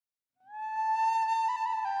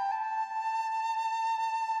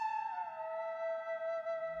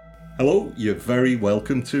Hello, you're very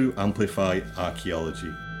welcome to Amplify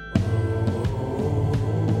Archaeology.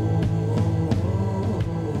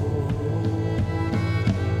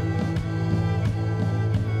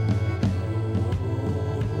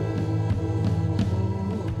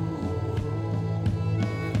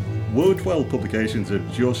 Wordwell Publications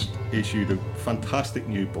have just issued a fantastic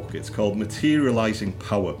new book. It's called Materialising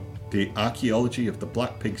Power, The Archaeology of the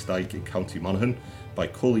Black Pig's Dyke in County Monaghan by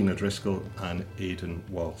Colleen O'Driscoll and Aidan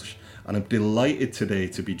Walsh. And I'm delighted today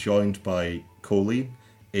to be joined by Colleen,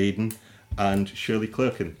 Aidan and Shirley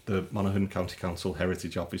Clerkin, the Monaghan County Council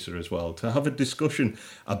Heritage Officer as well, to have a discussion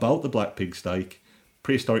about the Black Pig's Dyke,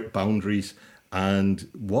 prehistoric boundaries, and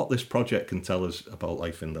what this project can tell us about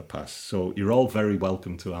life in the past. So you're all very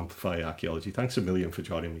welcome to Amplify Archaeology. Thanks a million for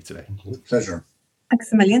joining me today. Pleasure.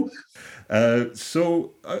 Thanks a million.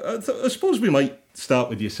 So I suppose we might start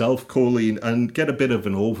with yourself, Colleen, and get a bit of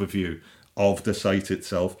an overview of the site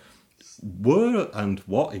itself. Where and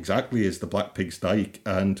what exactly is the Black Pig's Dyke,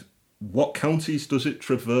 and what counties does it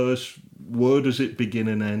traverse? Where does it begin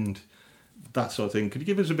and end? That sort of thing. Could you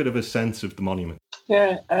give us a bit of a sense of the monument?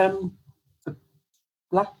 Yeah, the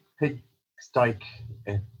Black Pig's Dyke,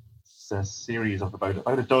 it's a series of about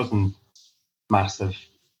a dozen massive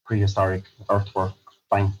prehistoric earthwork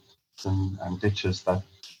banks and ditches that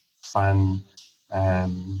span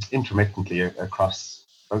intermittently across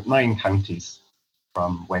about 9 counties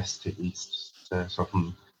from west to east, so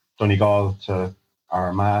from Donegal to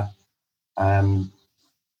Armagh.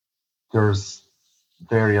 There's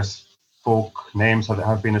various folk names that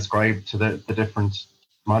have been ascribed to the different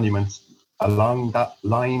monuments along that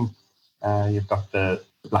line. You've got the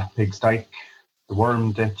Black Pig's Dyke, the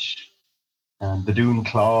Worm Ditch, the Doon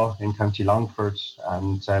Claw in County Longford,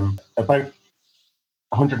 and about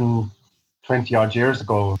 120 odd years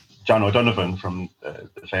ago, John O'Donovan, from the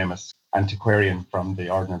famous antiquarian from the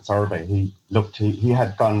Ordnance Survey, he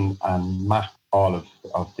had gone and mapped all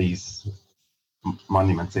of these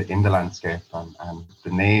monuments in the landscape, and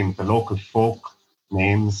the local folk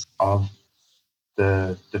names of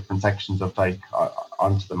the different sections of Dyke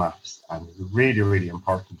onto the maps, and it's a really, really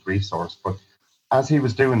important resource. But as he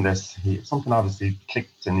was doing this, something obviously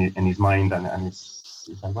clicked in his mind, and he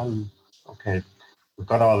said, well, okay, we've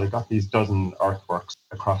got these dozen earthworks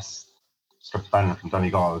across strip spanning from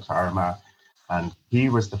Donegal to Armagh, and he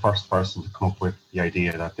was the first person to come up with the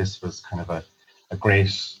idea that this was kind of a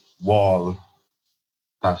great wall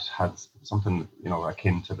that had something,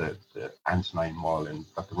 akin to the Antonine Wall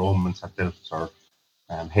that the Romans had built, or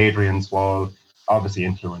Hadrian's Wall, obviously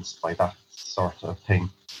influenced by that sort of thing.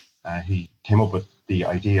 He came up with the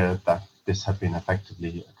idea that this had been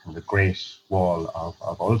effectively a kind of great wall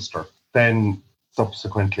of Ulster. Then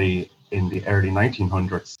subsequently, in the early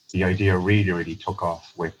 1900s, the idea really, really took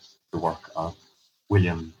off with the work of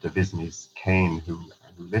William de Vismes Kane, who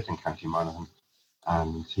lived in County Monaghan,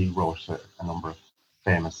 and he wrote a number of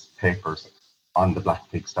famous papers on the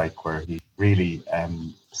Black Pig's Dyke, where he really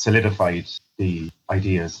solidified the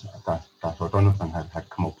ideas that O'Donovan had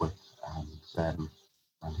come up with, and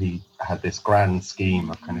he had this grand scheme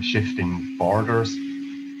of kind of shifting borders,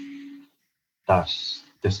 that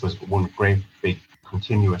this was one great big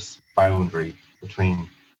continuous boundary between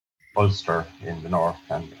Ulster in the north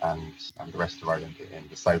and the rest of Ireland in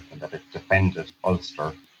the south, and that it defended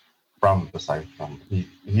Ulster from the south. And he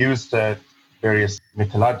used various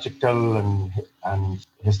mythological and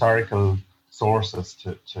historical sources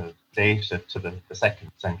to date it to the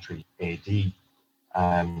 2nd century AD,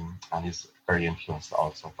 and is very influenced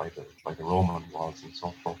also by the Roman walls and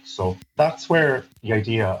so forth. So that's where the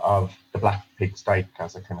idea of the Black Pig's Dyke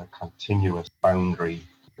as a kind of continuous boundary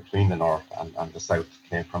between the north and the south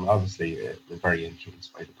came from. Obviously, it was very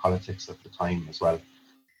influenced by the politics of the time as well,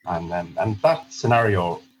 and that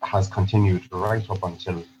scenario has continued right up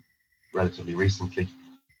until relatively recently.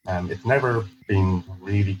 It's never been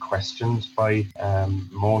really questioned by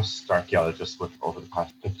most archaeologists over the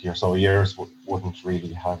past 50 or so years. Wouldn't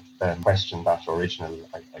really have questioned that original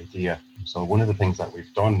idea. So one of the things that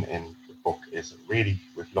we've done in the book is really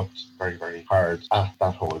we've looked very, very hard at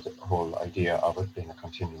that whole idea of it being a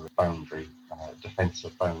continuous boundary,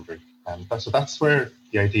 defensive boundary. So that's where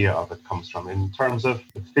the idea of it comes from. In terms of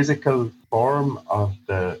the physical form of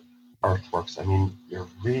the earthworks, I mean, you're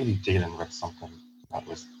really dealing with something that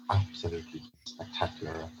was absolutely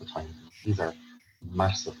spectacular at the time. These are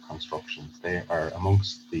massive constructions. They are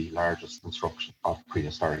amongst the largest constructions of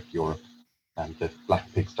prehistoric Europe. And the Black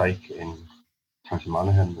Pig's Dyke in County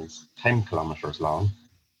Monaghan is 10 kilometres long,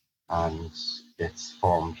 and it's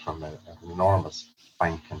formed from an enormous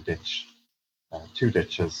bank and ditch, 2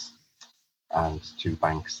 ditches and 2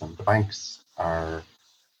 banks. And the banks are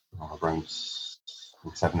around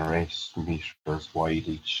 7 or 8 meters wide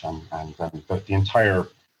each, and the entire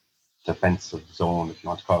defensive zone, if you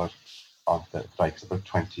want to call it, of the dike's about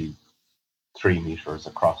 23 meters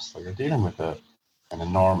across. So you're dealing with an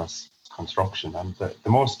enormous construction, and the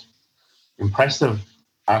most impressive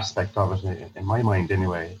aspect of it, in my mind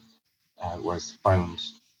anyway, was found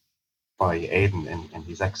by Aidan in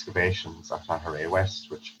his excavations at Atterray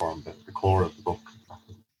West, which formed the core of the book back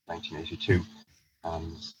in 1982.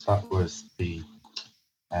 And that was the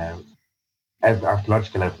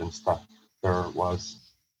archaeological evidence that there was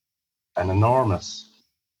an enormous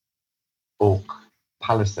oak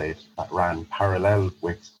palisade that ran parallel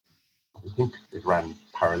with, I think it ran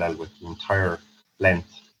parallel with the entire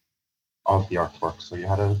length of the earthwork. So you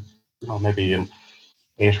had maybe an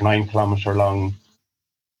 8 or 9 kilometre long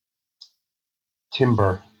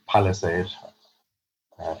timber palisade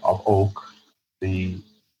of oak.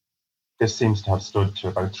 This seems to have stood to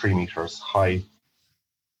about 3 meters high,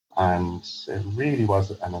 and it really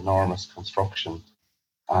was an enormous construction.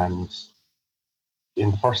 And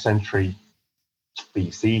in the 1st century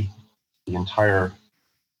BC, the entire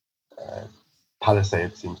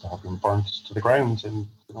palisade seems to have been burnt to the ground, and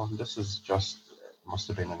this is just must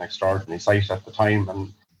have been an extraordinary sight at the time.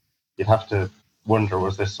 And you'd have to wonder,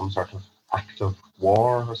 was this some sort of act of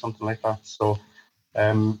war or something like that? So,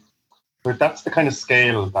 but that's the kind of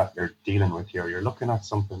scale that you're dealing with here. You're looking at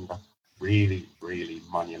something that's really, really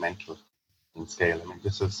monumental in scale. I mean,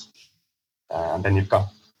 this is, and then you've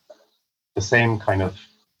got the same kind of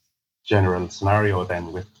general scenario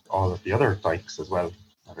then with all of the other dikes as well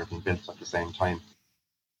that are being built at the same time.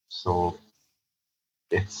 So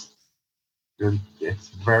it's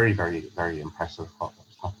very, very, very impressive what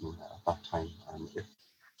was happening at that time, and it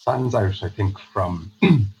stands out, I think, from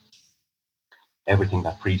everything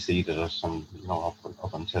that preceded it, and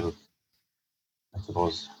up until, I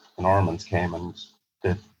suppose, the Normans came and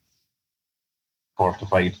did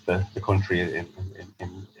fortified the country in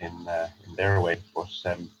their way. But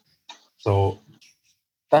so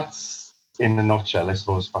that's in a nutshell, I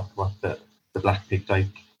suppose, what the Black Pig Dyke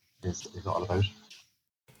is all about.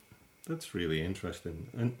 That's really interesting.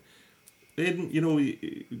 And Aidan,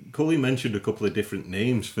 Colin mentioned a couple of different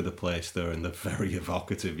names for the place there, and they're very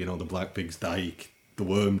evocative. The Black Pig's Dyke, the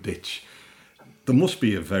Worm Ditch. There must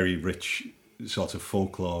be a very rich sort of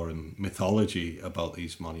folklore and mythology about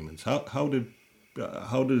these monuments. How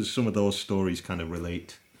does some of those stories kind of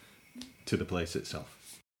relate to the place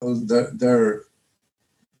itself? Well, there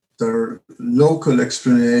are local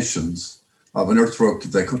explanations of an earthwork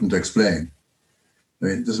that they couldn't explain. I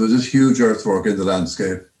mean, this was this huge earthwork in the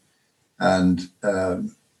landscape, and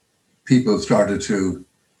people started to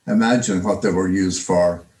imagine what they were used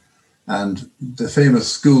for. And the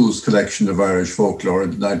famous Schools collection of Irish folklore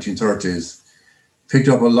in the 1930s picked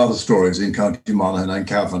up a lot of stories in County Monaghan and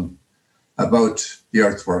Cavan about the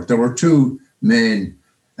earthwork. There were 2 main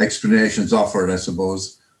explanations offered, I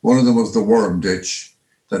suppose. One of them was the worm ditch,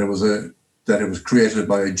 that it was created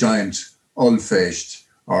by a giant ull-faced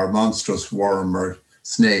or monstrous worm or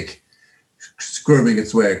snake squirming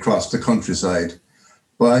its way across the countryside.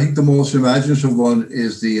 But I think the most imaginative one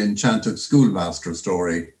is the enchanted schoolmaster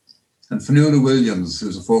story. And Fionnuala Williams,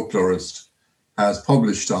 who's a folklorist, has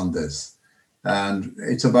published on this. And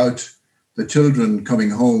it's about the children coming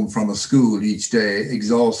home from a school each day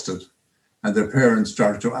exhausted, and their parents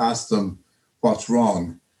start to ask them what's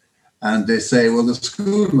wrong. And they say, well, the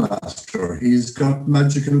schoolmaster, he's got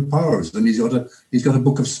magical powers, and he's got a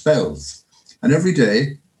book of spells. And every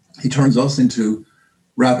day he turns us into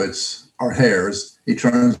rabbits or hares. He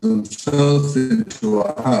turns himself into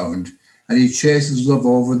a hound, and he chases us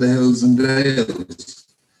over the hills and dales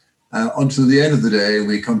until the end of the day.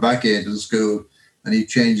 We come back into the school and he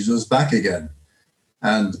changes us back again.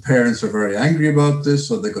 And the parents are very angry about this,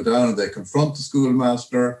 so they go down and they confront the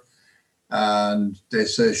schoolmaster, and they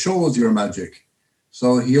say, show us your magic.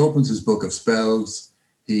 So he opens his book of spells.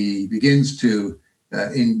 He begins to,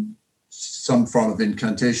 in some form of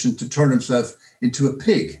incantation, to turn himself into a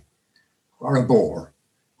pig or a boar,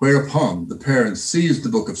 whereupon the parents seize the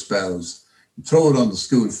book of spells, throw it on the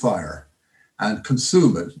school fire, and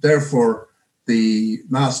consume it. Therefore, the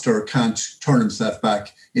master can't turn himself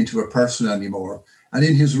back into a person anymore. And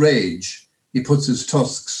in his rage, he puts his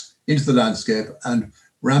tusks into the landscape and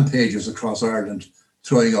rampages across Ireland,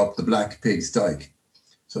 throwing up the Black Pig's Dyke.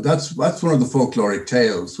 So that's one of the folkloric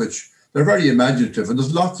tales, which they're very imaginative, and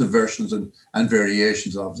there's lots of versions and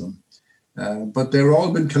variations of them. But they've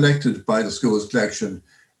all been collected by the school's collection,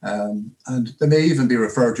 and they may even be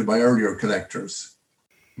referred to by earlier collectors.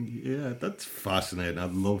 Yeah, that's fascinating. I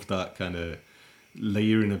love that kind of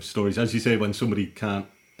layering of stories. As you say, when somebody can't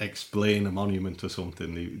explain a monument or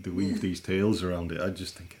something. They weave these tales around it. I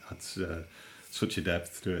just think that's such a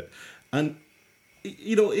depth to it. And,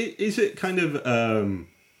 is it kind of...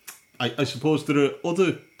 I suppose there are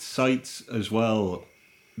other sites as well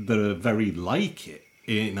that are very like it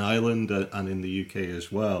in Ireland and in the UK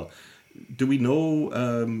as well. Do we know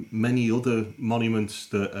many other monuments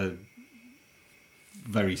that are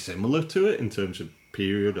very similar to it in terms of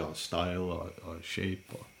period or style or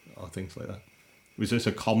shape or things like that? Was this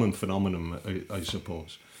a common phenomenon, I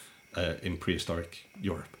suppose, in prehistoric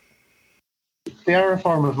Europe? They are a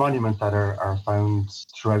form of monument that are found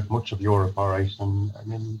throughout much of Europe, all right. And I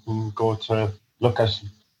mean, you can go to look at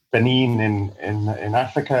Benin in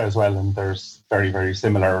Africa as well, and there's very, very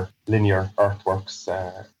similar linear earthworks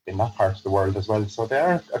in that part of the world as well. So they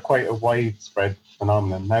are quite a widespread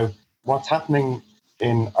phenomenon. Now, what's happening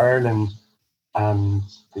in Ireland and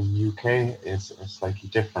the UK is slightly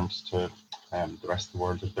different to the rest of the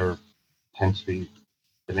world. There tend to be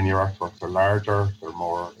the linear earthworks are larger, they're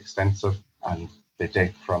more extensive, and they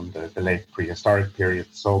date from the late prehistoric period.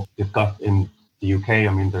 So you've got in the UK, I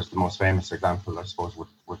mean, there's the most famous example, I suppose,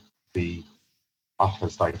 would be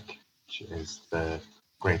Dyke, which is the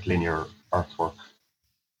great linear earthwork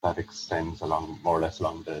that extends along more or less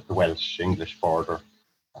along the Welsh-English border,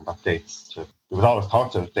 and that dates to, it was always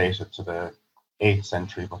thought to date it to the 8th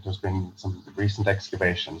century, but there's been some recent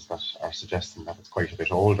excavations that are suggesting that it's quite a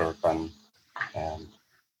bit older than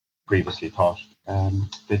previously thought.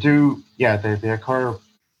 They occur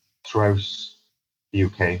throughout the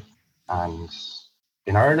UK, and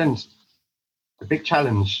in Ireland, the big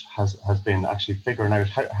challenge has been actually figuring out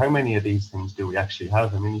how many of these things do we actually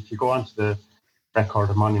have. I mean, if you go onto the record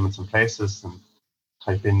of monuments and places and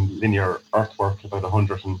type in linear earthwork, about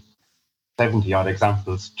 170 odd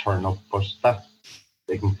examples turn up, but that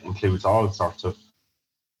includes all sorts of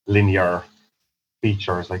linear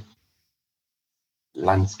features like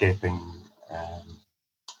landscaping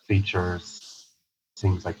features,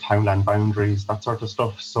 things like townland boundaries, that sort of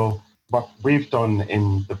stuff. So what we've done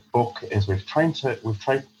in the book is we've tried to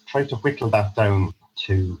whittle that down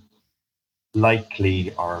to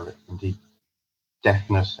likely or indeed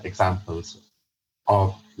definite examples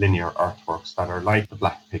of linear earthworks that are like the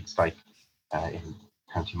Black Pig's Dyke in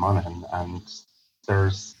County Monaghan, and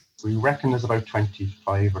we reckon there's about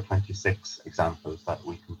 25 or 26 examples that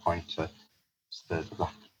we can point to. The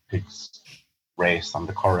Black Pig's race on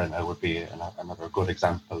the Curran would be another good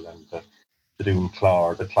example, and the Doon Claw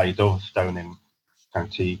or the Clydove down in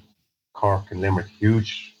County Cork and Limerick,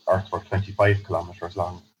 huge earthwork, 25 kilometres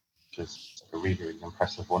long, which is a really, really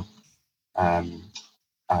impressive one. And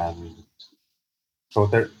so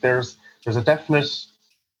there's a definite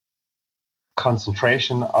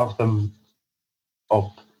concentration of them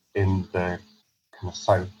up in the kind of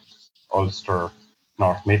South Ulster,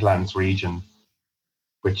 North Midlands region,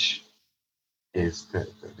 which is the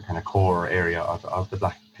kind of core area of the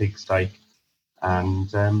Black Pig's Dyke. And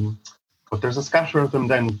but there's a scatter of them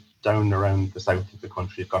then down around the south of the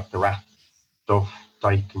country. You've got the Rat Duff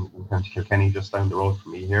Dyke in County Kilkenny, just down the road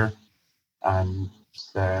from me here. And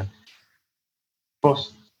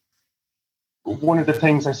but one of the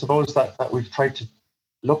things I suppose that we've tried to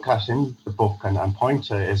look at in the book and point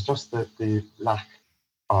to is just the lack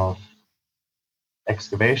of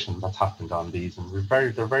excavation that's happened on these, and they're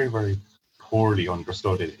very, very poorly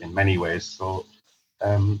understood in many ways. So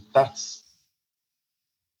that's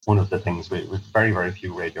one of the things with very, very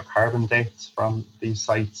few radiocarbon dates from these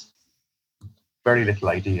sites. Very little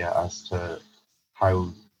idea as to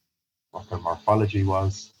what their morphology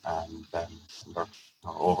was and their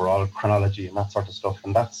overall chronology and that sort of stuff.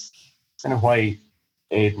 And that's kind of why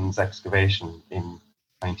Aidan's excavation in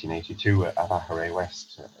 1982 at Achare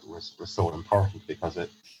West was so important, because it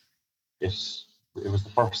was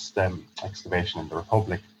the first excavation in the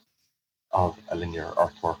Republic of a linear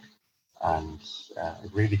earthwork, and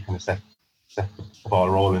it really kind of set the ball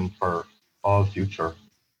rolling for all future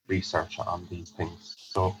research on these things.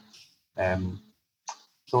 So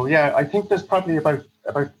yeah, I think there's probably about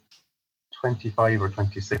 25 or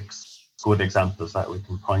 26 good examples that we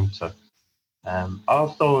can point to.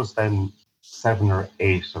 Of those, then 7 or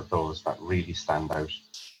 8 of those that really stand out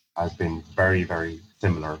has been very, very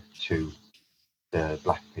similar to the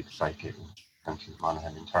Black Pig's Dyke in County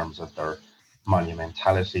Monaghan in terms of their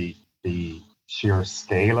monumentality, the sheer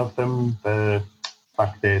scale of them, the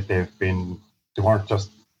fact that they weren't just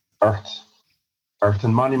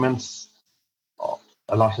earthen monuments.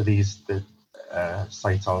 A lot of these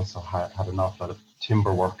sites also had an awful lot of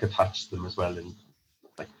timber work attached to them as well, in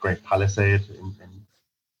like Great Palisade in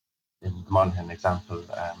the Monaghan example.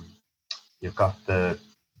 You've got the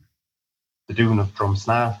the Dune of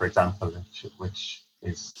Drumsna, for example, which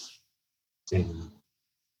is in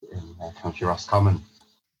County Roscommon,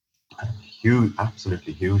 huge,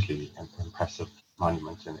 absolutely hugely impressive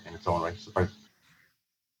monument in its own right. It's about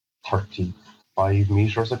 35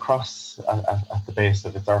 metres across at the base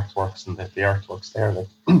of its earthworks, and the earthworks there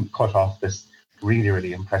that cut off this really,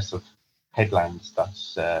 really impressive headland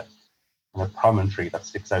that's a promontory that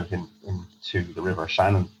sticks out into the River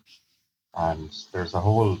Shannon. And there's a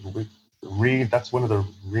whole, that's one of the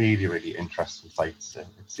really, really interesting sites. It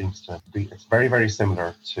seems to be, it's very, very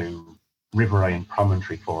similar to riverine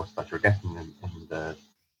promontory fort that you're getting in the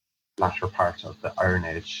latter part of the Iron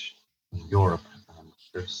Age in Europe. And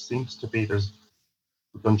there seems to be,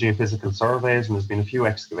 we've done geophysical surveys, and there's been a few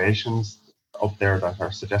excavations up there that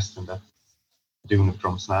are suggesting that the Dune of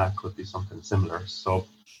Drumsna could be something similar. So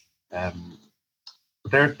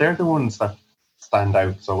they're the ones that stand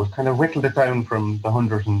out. So we've kind of whittled it down from the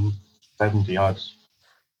 170 odd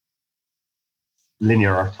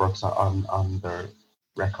linear earthworks on the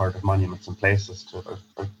record of monuments and places to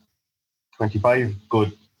about 25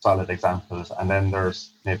 good solid examples, and then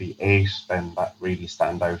there's maybe 8 then that really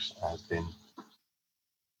stand out as being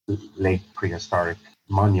late prehistoric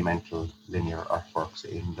monumental linear earthworks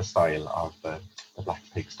in the style of the Black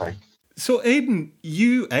Pig's Dyke. So, Aidan,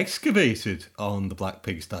 you excavated on the Black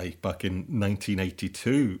Pig's Dyke back in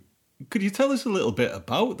 1982. Could you tell us a little bit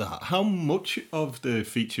about that? How much of the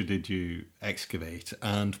feature did you excavate,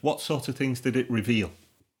 and what sort of things did it reveal?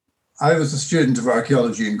 I was a student of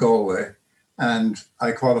archaeology in Galway, and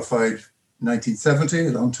I qualified in 1970,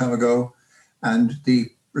 a long time ago, and the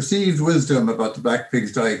received wisdom about the Black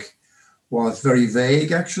Pig's Dyke was very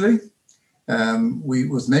vague, actually. We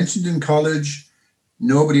was mentioned in college.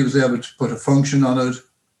 Nobody was able to put a function on it.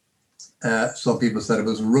 Some people said it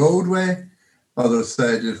was a roadway. Others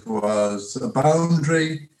said it was a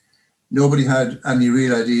boundary. Nobody had any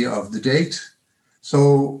real idea of the date.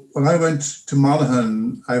 So when I went to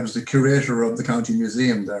Monaghan, I was the curator of the county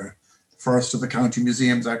museum there, first of the county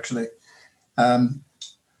museums, actually.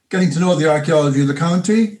 Getting to know the archaeology of the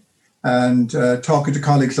county and talking to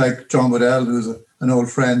colleagues like John Waddell, who's an old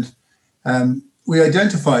friend, we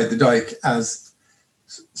identified the Dyke as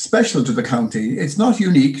special to the county. It's not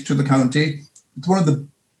unique to the county. It's one of the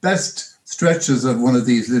best stretches of one of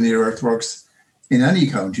these linear earthworks in any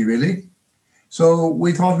county, really. So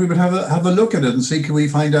we thought we would have a look at it and see, can we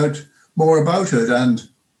find out more about it? And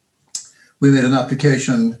we made an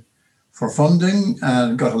application for funding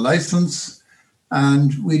and got a license.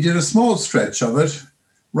 And we did a small stretch of it,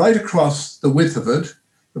 right across the width of it,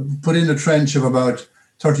 put in a trench of about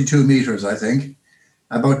 32 metres, I think,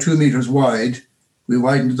 about 2 metres wide. We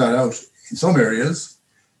widened that out in some areas.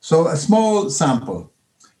 So a small sample,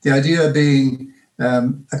 the idea being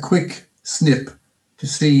a quick snip to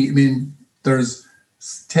see, I mean, there's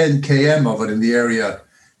 10 km of it in the area.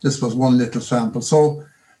 This was one little sample. So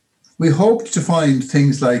we hoped to find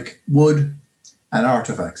things like wood and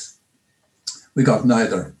artifacts. We got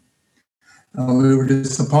neither. We were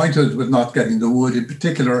disappointed with not getting the wood in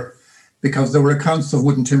particular, because there were accounts of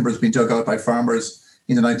wooden timbers being dug out by farmers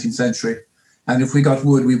in the 19th century. And if we got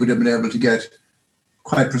wood, we would have been able to get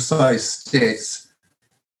quite precise dates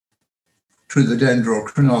through the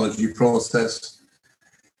dendrochronology process.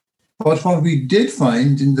 But what we did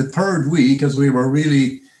find in the third week, as we were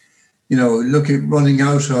really, running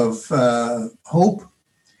out of hope,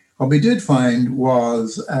 what we did find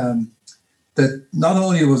was that not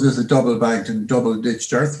only was this a double banked and double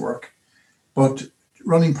ditched earthwork, but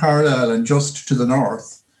running parallel and just to the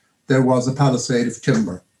north, there was a palisade of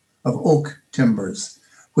timber, of oak timbers,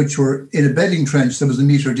 which were in a bedding trench that was 1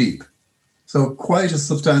 metre deep. So quite a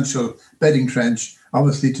substantial bedding trench,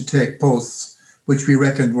 obviously to take posts, which we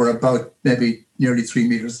reckoned were about maybe nearly 3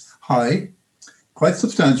 metres high. Quite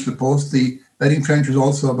substantial posts. The bedding trench was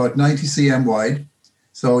also about 90 cm wide.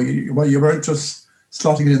 So you weren't just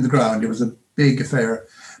slotting it in the ground, it was a big affair.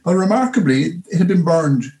 But remarkably, it had been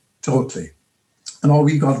burned totally. And all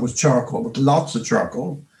we got was charcoal, but lots of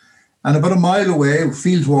charcoal. And about a mile away,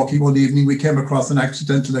 field walking one evening, we came across an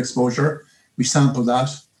accidental exposure. We sampled that,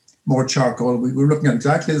 more charcoal. We were looking at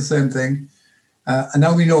exactly the same thing. And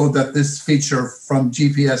now we know that this feature from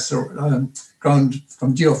GPS or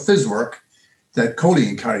from geophys work that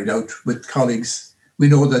Colleen carried out with colleagues, we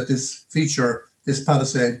know that this feature, this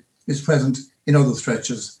palisade, is present in other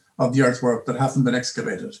stretches of the earthwork that haven't been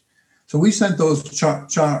excavated. So we sent those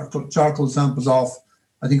charcoal samples off.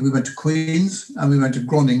 I think we went to Queens and we went to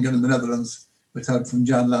Groningen in the Netherlands with help from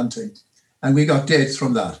Jan Lanting. And we got dates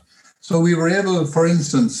from that. So we were able, for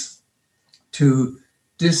instance, to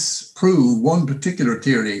disprove one particular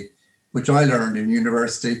theory, which I learned in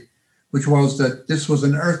university, which was that this was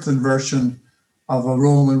an earthen version of a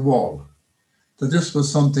Roman wall. That this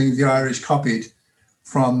was something the Irish copied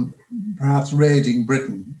from perhaps raiding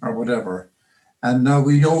Britain or whatever. And now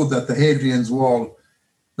we know that the Hadrian's Wall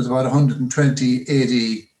was about 120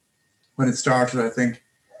 AD when it started, I think.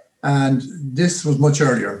 And this was much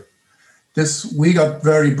earlier. We got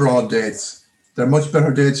very broad dates. They're much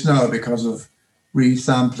better dates now because of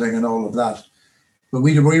resampling and all of that. But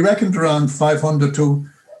we reckoned around 500 to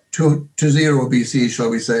 0 BC, shall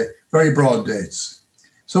we say, very broad dates.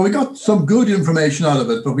 So we got some good information out of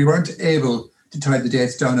it, but we weren't able to tie the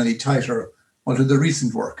dates down any tighter until the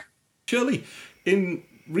recent work. Shirley, in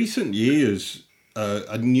recent years,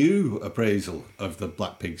 a new appraisal of the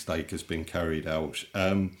Black Pig's Dyke has been carried out.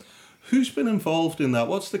 Who's been involved in that?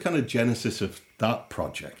 What's the kind of genesis of that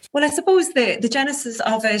project? Well, I suppose the genesis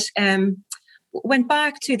of it went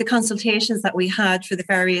back to the consultations that we had for the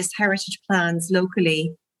various heritage plans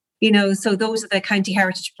locally. So those are the county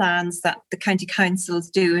heritage plans that the county councils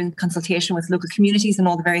do in consultation with local communities and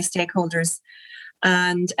all the various stakeholders.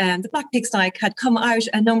 And the Black Pig's Dyke had come out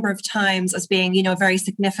a number of times as being, very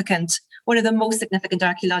significant, one of the most significant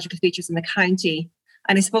archaeological features in the county.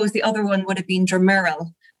 And I suppose the other one would have been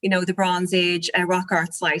Drummurrell, the Bronze Age rock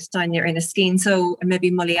art site down near Inniskeen, so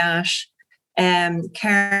maybe Mullyash,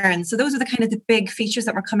 Cairn. So those are the kind of the big features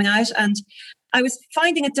that were coming out. And I was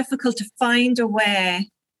finding it difficult to find a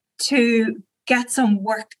way to get some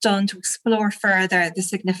work done to explore further the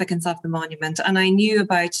significance of the monument. And I knew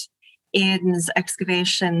about Aidan's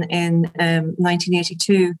excavation in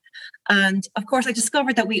 1982. And of course, I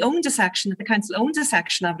discovered that we owned a section, that the council owned a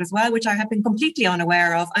section of it as well, which I had been completely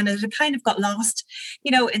unaware of. And it had kind of got lost,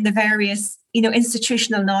 in the various,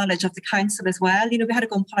 institutional knowledge of the council as well. We had to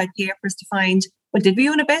go and pull out papers to find, well, did we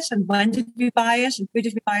own a bit? And when did we buy it? And who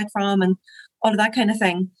did we buy it from? And all of that kind of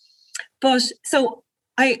thing. But so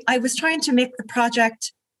I was trying to make the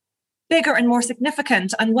project bigger and more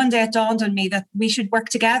significant. And one day it dawned on me that we should work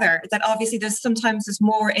together, that obviously there's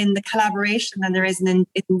more in the collaboration than there is in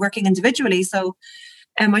working individually. So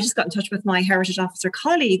I just got in touch with my heritage officer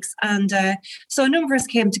colleagues. And so a number of us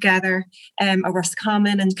came together,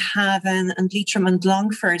 Roscommon and Cavan and Leitrim and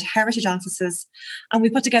Longford heritage offices. And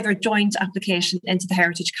we put together a joint application into the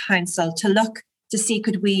Heritage Council to look to see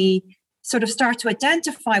could we sort of start to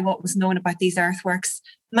identify what was known about these earthworks,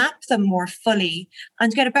 map them more fully,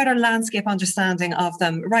 and get a better landscape understanding of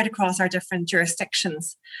them right across our different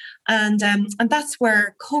jurisdictions. And that's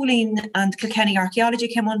where Colleen and Kilkenny Archaeology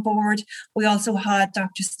came on board. We also had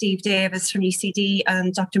Dr. Steve Davis from UCD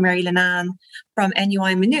and Dr. Mary Linan from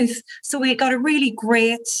NUI Maynooth. So we got a really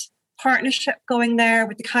great partnership going there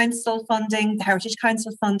with the council funding, the Heritage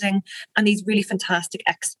Council funding, and these really fantastic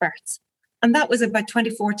experts. And that was about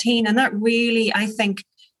 2014. And that really, I think,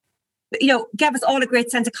 gave us all a great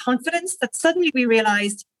sense of confidence that suddenly we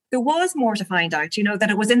realized there was more to find out, that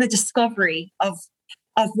it was in the discovery of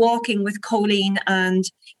walking with Colleen and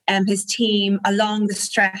his team along the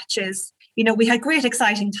stretches. We had great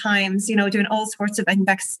exciting times, doing all sorts of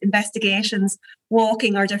investigations,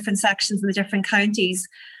 walking our different sections in the different counties,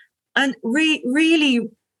 and really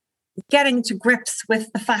getting to grips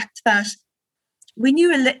with the fact that we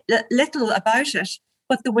knew a little about it,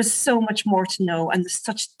 but there was so much more to know, and there's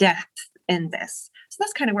such depth in this. So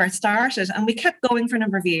that's kind of where it started, and we kept going for a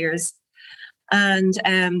number of years. And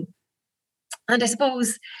I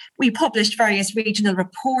suppose we published various regional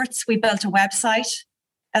reports. We built a website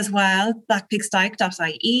as well,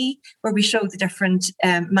 blackpigsdyke.ie, where we showed the different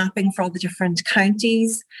mapping for all the different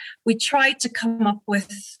counties. We tried to come up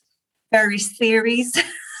with various theories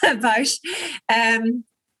about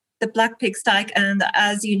the Black Pig's Dyke, and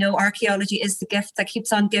as you know, archaeology is the gift that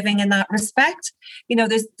keeps on giving in that respect.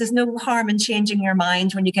 There's no harm in changing your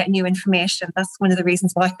mind when you get new information. That's one of the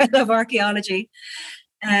reasons why I love archaeology.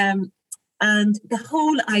 And the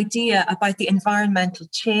whole idea about the environmental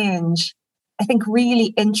change, I think,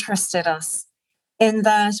 really interested us in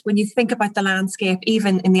that when you think about the landscape,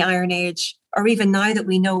 even in the Iron Age, or even now that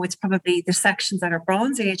we know it's probably the sections that are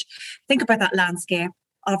Bronze Age, think about that landscape.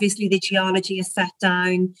 Obviously, the geology is set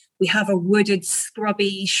down. We have a wooded,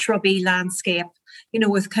 scrubby, shrubby landscape,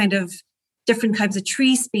 with kind of different kinds of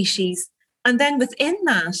tree species. And then within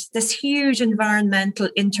that, this huge environmental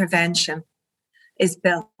intervention is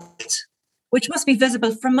built, which must be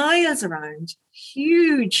visible for miles around.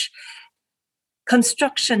 Huge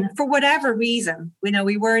construction for whatever reason. We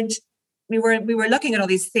were looking at all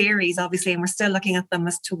these theories, obviously, and we're still looking at them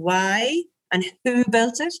as to why and who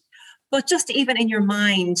built it. But just even in your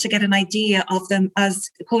mind to get an idea of them, as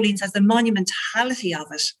Colleen says, the monumentality of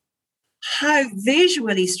it. how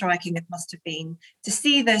visually striking it must have been to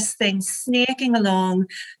see this thing snaking along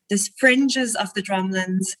the fringes of the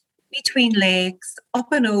drumlins, between lakes,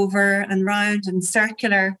 up and over and round and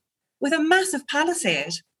circular, with a massive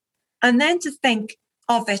palisade. And then to think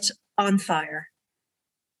of it on fire.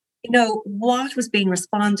 What was being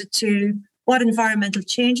responded to, what environmental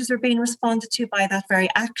changes were being responded to by that very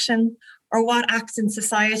action, or what acts in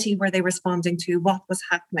society were they responding to, what was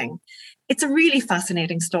happening. It's a really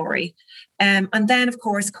fascinating story. And then, of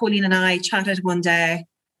course, Colleen and I chatted one day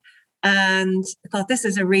and thought this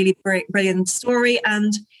is a really brilliant story.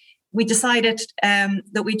 And we decided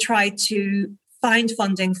that we tried to find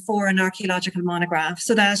funding for an archaeological monograph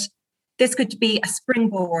so that this could be a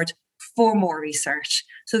springboard for more research,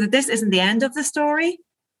 so that this isn't the end of the story,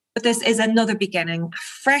 but this is another beginning, a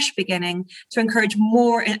fresh beginning to encourage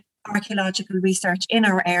more archaeological research in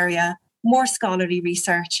our area, more scholarly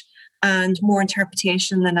research, and more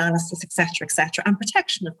interpretation, analysis, etc., and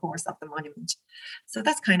protection, of course, of the monument. So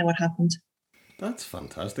that's kind of what happened. That's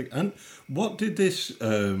fantastic. And what did this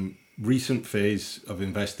recent phase of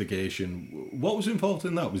investigation, what was involved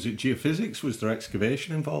in that? Was it geophysics? Was there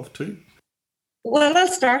excavation involved too? Well, I'll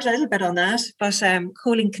start a little bit on that, but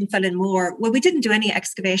Colleen can fill in more. Well, we didn't do any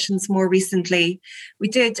excavations more recently. We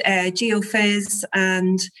did geophys,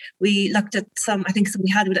 and we looked at we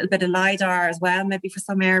had a little bit of LiDAR as well, maybe for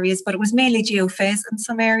some areas, but it was mainly geophys in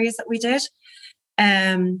some areas that we did.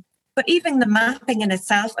 But even the mapping in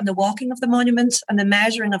itself and the walking of the monument and the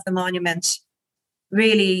measuring of the monument,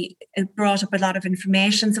 really it brought up a lot of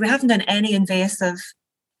information. So we haven't done any invasive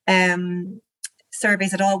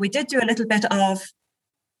surveys at all. We did do a little bit of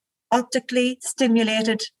optically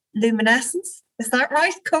stimulated luminescence. Is that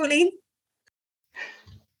right, Colleen?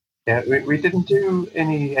 Yeah, we didn't do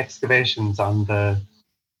any excavations on the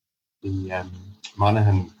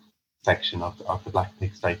Monaghan section of the Black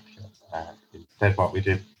Pig's Dyke. Instead, what we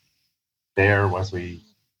did there was we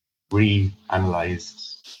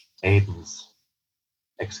reanalyzed Aidan's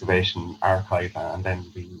excavation archive, and then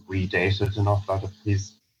we redated an awful lot of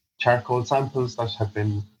his charcoal samples that have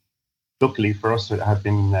been, luckily for us, have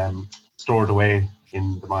been stored away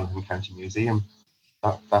in the Monaghan County Museum.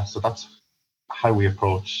 So that's how we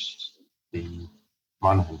approached the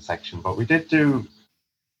Monaghan section. But we did do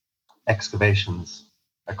excavations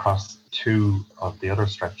across two of the other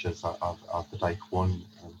stretches of the Dyke, one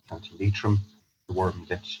in County Leitrim, the Worm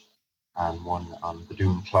Ditch, and one on the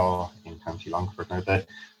Doon Claw in County Longford. Now, the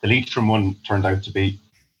Leitrim one turned out to be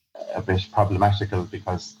a bit problematical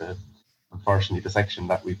because unfortunately the section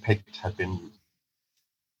that we picked had been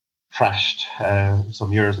trashed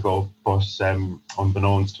some years ago, but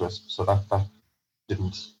unbeknownst to us, so that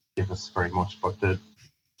didn't give us very much. But the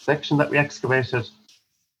section that we excavated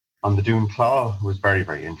on the Doon Claw was very,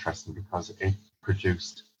 very interesting because it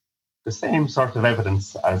produced the same sort of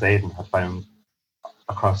evidence as Aidan had found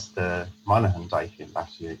across the Monaghan Dyke, in that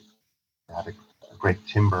you had a great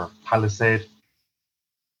timber palisade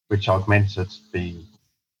which augmented the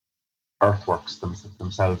earthworks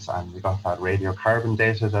themselves, and we got that radiocarbon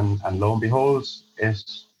dated, and lo and behold, it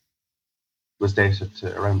was dated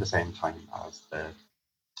to around the same time as the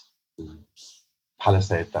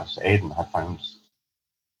palisade that Aidan had found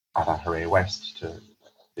at Ahray West, to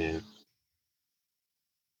the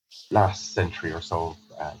last century or so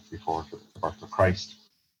before the birth of Christ.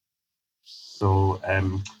 So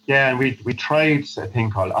and we tried a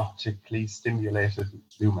thing called optically stimulated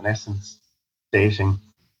luminescence dating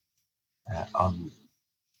on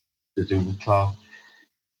the Doon Claw.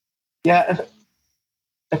 Yeah,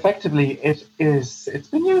 effectively it's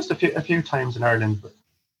been used a few times in Ireland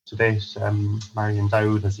to date. Marion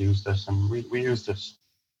Dowd has used it, and we used it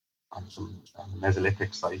on a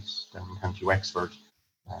Mesolithic site down in County Wexford.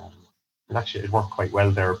 It worked quite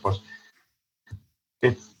well there, but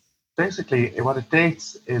it's basically what it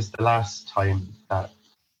dates is the last time that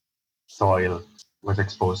soil was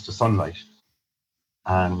exposed to sunlight.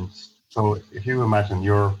 And so if you imagine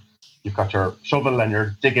you've got your shovel and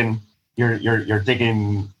you're digging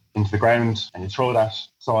into the ground, and you throw that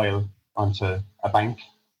soil onto a bank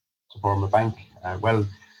to form a bank. Well,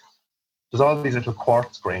 there's all these little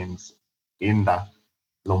quartz grains in that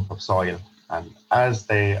lump of soil, and as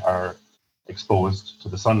they are exposed to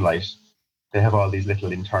the sunlight, they have all these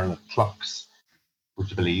little internal clocks, would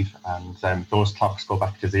you believe, and those clocks go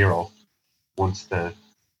back to zero once the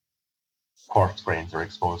quartz grains are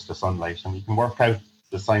exposed to sunlight. And you can work out,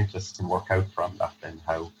 the scientists can work out from that then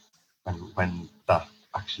how when that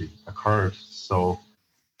actually occurred. So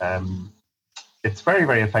it's very,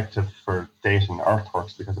 very effective for dating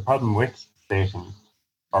earthworks, because the problem with dating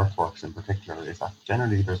earthworks in particular is that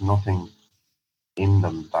generally there's nothing in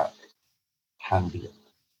them that can be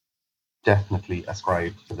definitely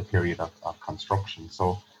ascribed to the period of construction.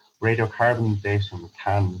 So radiocarbon dating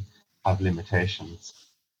can have limitations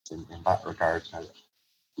in that regard. Now,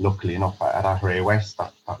 luckily enough, at Ahray West,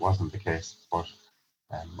 that wasn't the case, but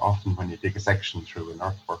often when you dig a section through an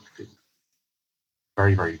earthwork, it's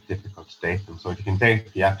very, very difficult to date them. So if you can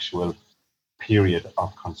date the actual period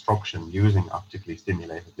of construction using optically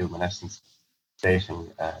stimulated luminescence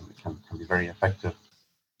dating, can be very effective.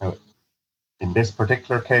 Now, in this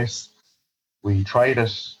particular case, we tried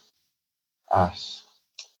it at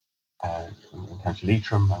in County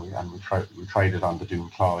Leitrim, and we tried it on the Doon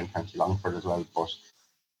Claw in County Longford as well. But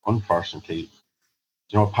unfortunately,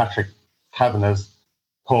 Patrick Kavanagh's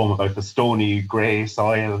poem about the stony grey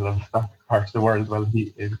soil of that part of the world, well,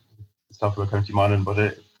 he stuff about County Monaghan,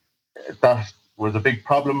 but that was a big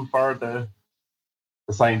problem for the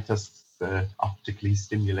scientists, the optically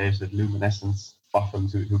stimulated luminescence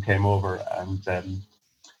bottoms who came over, and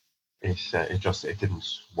it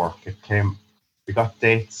didn't work. We got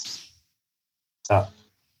dates that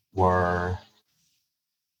were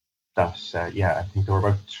I think they were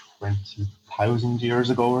about 20,000 years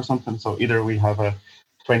ago or something. So either we have a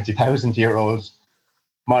 20,000-year-old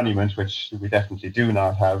monument, which we definitely do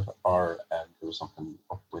not have, or there was something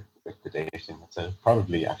up with the dating. It's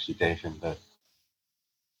probably actually dating the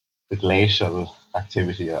glacial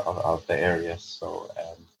activity of the area. So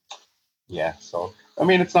so I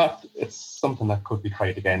mean, it's something that could be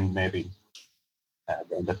tried again, maybe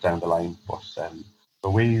down the line. But so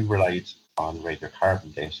we relied on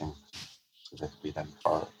radiocarbon dating specifically then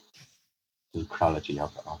for the chronology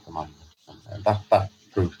of the monument, and that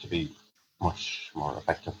proved to be much more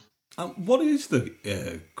effective. What is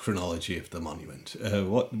the chronology of the monument?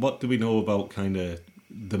 What do we know about kind of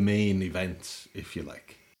the main events, if you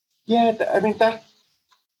like? Yeah, I mean, that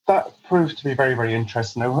proved to be very, very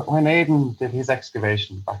interesting. Now, when Aidan did his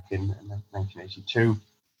excavation back in 1982,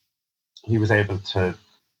 he was able to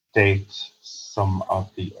date some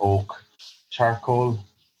of the oak charcoal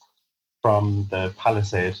from the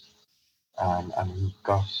palisade, and we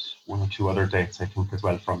got one or two other dates, I think, as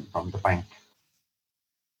well from the bank.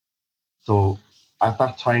 So at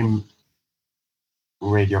that time,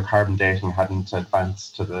 radiocarbon dating hadn't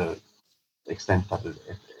advanced to the extent that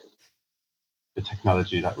the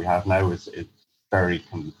technology that we have now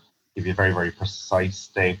can give you very, very precise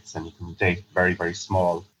dates, and you can date very, very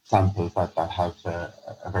small samples that have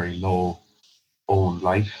a very low bone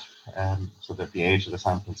life, so that the age of the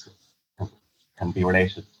samples can be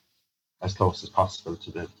related as close as possible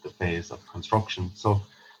to the phase of construction. So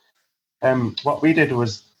what we did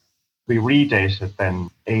was we redated then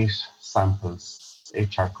 8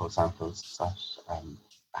 charcoal samples that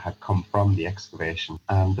had come from the excavation.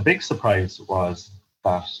 And the big surprise was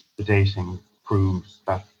that the dating proves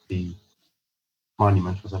that the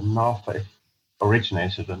monument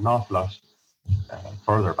originated an awful lot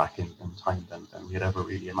further back in time than we had ever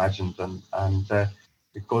really imagined. And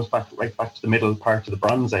it goes right back to the middle part of the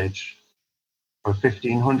Bronze Age, or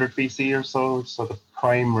 1500 BC or so. So the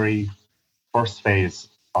primary first phase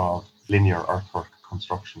of linear earthwork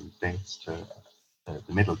construction dates to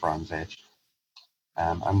the Middle Bronze Age.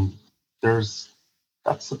 And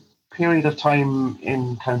that's a period of time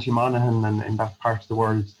in County Monaghan and in that part of the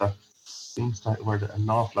world that seems like where an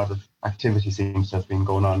awful lot of activity seems to have been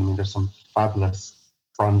going on. I mean, there's some fabulous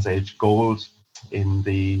Bronze Age gold in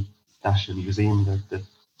the National Museum, the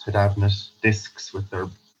Tadabnit discs with their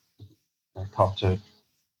thought to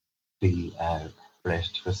be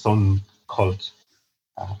related to the sun cult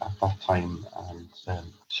at that time. And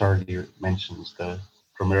Shirley mentions the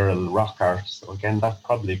Drumiral rock art. So again, that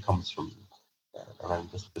probably comes from around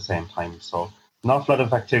the same time. So an awful lot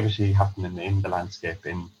of activity happening in the landscape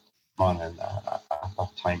in Monaghan at that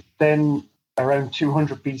time. Then around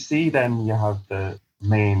 200 BC, then you have the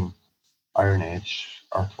main Iron Age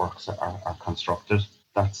earthworks are constructed.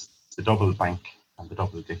 That's the double bank and the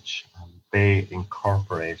double ditch, and they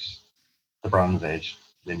incorporate the Bronze Age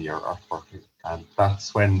linear earthwork, and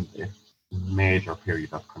that's when it's a major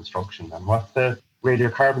period of construction. And what the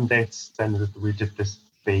radiocarbon dates, then we did this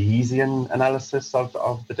Bayesian analysis of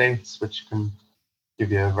the dates, which can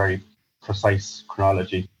give you a very precise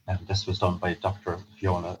chronology. And this was done by Dr.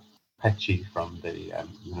 Fiona Pecci from the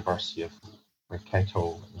University of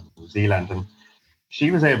Waikato in New Zealand. And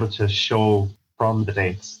she was able to show from the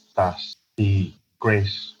dates that the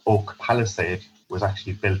Great Oak Palisade was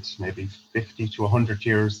actually built maybe 50 to 100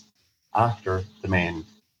 years after the main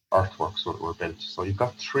earthworks were built. So you've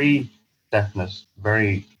got 3 definite,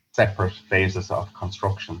 very separate phases of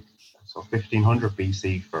construction. So 1500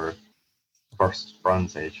 BC for first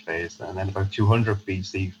Bronze Age phase, and then about 200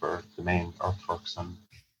 BC for the main earthworks, and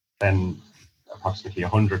then approximately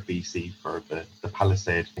 100 BC for the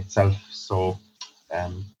palisade itself. So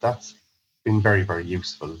that's been very, very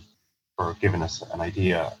useful for giving us an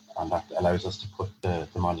idea, and that allows us to put the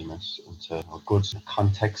monument into a good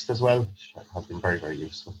context as well, which has been very, very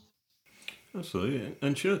useful. Absolutely.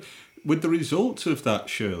 And sure, with the results of that,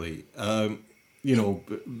 Shirley,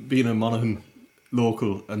 being a Monaghan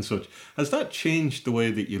local and such, has that changed the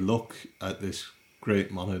way that you look at this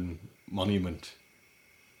great Monaghan monument?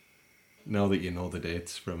 Now that you know the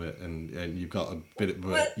dates from it, and you've got a bit of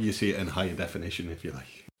you see it in higher definition, if you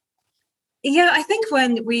like. Yeah, I think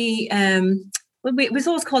when it was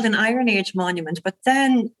always called an Iron Age monument, but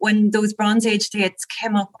then when those Bronze Age dates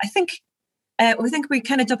came up, I think we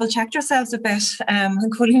kind of double checked ourselves a bit.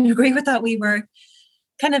 And Colleen agree with that. We were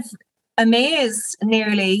kind of amazed,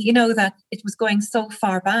 nearly, that it was going so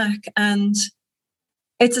far back, and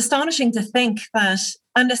it's astonishing to think that.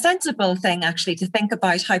 And a sensible thing, actually, to think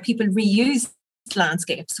about how people reuse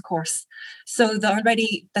landscapes, of course. So that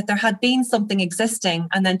there had been something existing,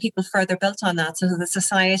 and then people further built on that. So the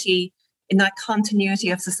society, in that continuity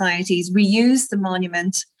of societies, reused the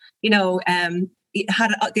monument.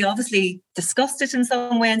 They obviously discussed it in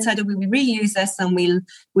some way and said, "We will reuse this, and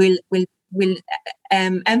we'll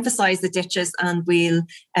emphasize the ditches, and we'll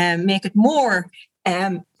make it more."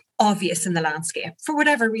 Obvious in the landscape for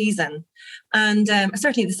whatever reason, and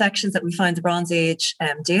certainly the sections that we find the Bronze Age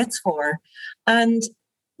dates for. And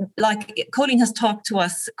like Colleen has talked to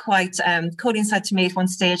us Colleen said to me at one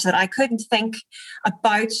stage that I couldn't think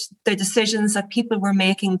about the decisions that people were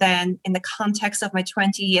making then in the context of my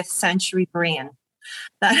 20th century brain,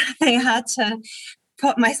 that they had to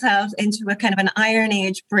put myself into a kind of an Iron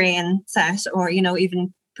Age brain set, or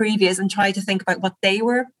even previous, and try to think about what they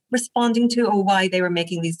were responding to or why they were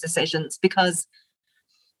making these decisions, because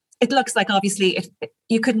it looks like obviously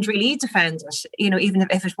you couldn't really defend it, even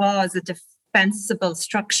if it was a defensible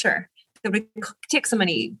structure. It would take so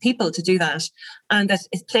many people to do that, and that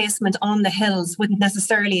its placement on the hills wouldn't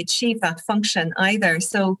necessarily achieve that function either.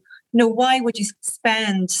 So, why would you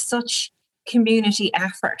spend such community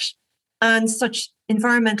effort and such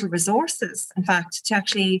environmental resources, in fact, to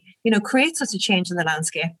actually, create such a change in the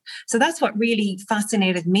landscape? So that's what really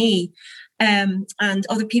fascinated me, and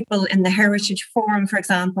other people in the Heritage Forum, for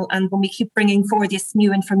example, and when we keep bringing forward this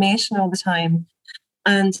new information all the time.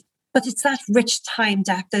 But it's that rich time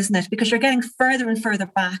depth, isn't it? Because you're getting further and further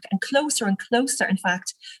back and closer, in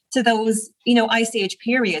fact, to those, Ice Age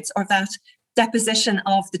periods, or that deposition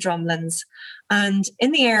of the drumlins. And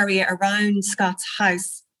in the area around Scott's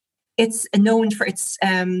house, it's known for its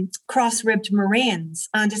cross-ribbed moraines,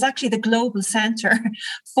 and is actually the global centre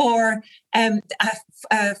for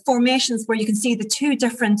formations where you can see the two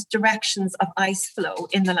different directions of ice flow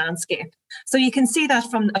in the landscape. So you can see that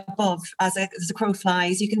from above as the crow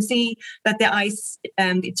flies. You can see that the ice,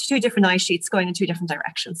 it's two different ice sheets going in two different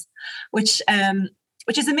directions, which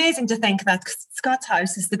is amazing to think that Scott's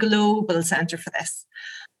house is the global centre for this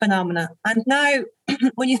phenomena. And now,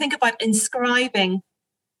 when you think about inscribing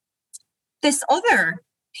this other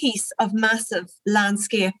piece of massive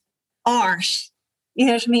landscape art, you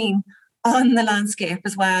know what I mean, on the landscape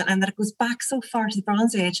as well, and that it goes back so far to the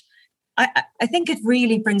Bronze Age, I think it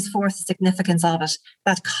really brings forth the significance of it,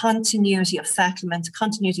 that continuity of settlement,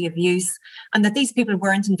 continuity of use, and that these people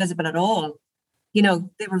weren't invisible at all.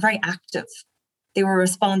 They were very active. They were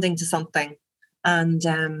responding to something. And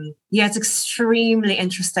it's extremely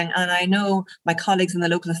interesting. And I know my colleagues in the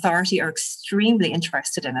local authority are extremely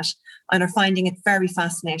interested in it and are finding it very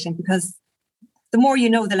fascinating, because the more you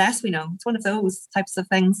know, the less we know. It's one of those types of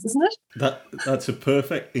things, isn't it? That's a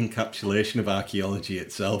perfect encapsulation of archaeology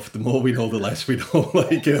itself. The more we know, the less we know.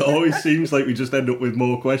 Like, it always seems like we just end up with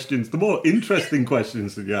more questions, the more interesting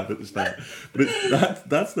questions than you have at the start. But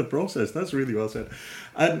that's the process. That's really well said.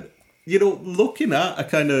 And looking at a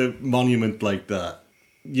kind of monument like that,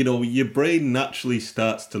 your brain naturally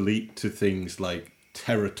starts to leap to things like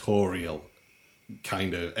territorial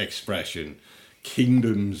kind of expression,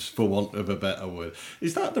 kingdoms, for want of a better word.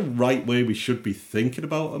 Is that the right way we should be thinking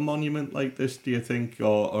about a monument like this, do you think?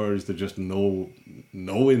 Or is there just no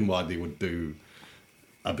knowing why they would do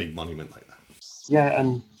a big monument like that? Yeah,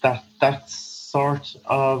 and that sort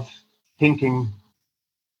of thinking,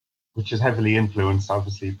 which is heavily influenced,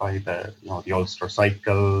 obviously, by the Ulster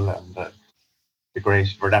cycle and the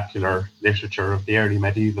great vernacular literature of the early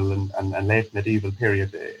medieval and late medieval period.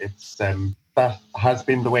 It's that has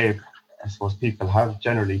been the way, I suppose, people have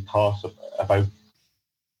generally thought about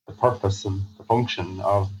the purpose and the function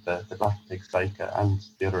of the Black Pig Dyke and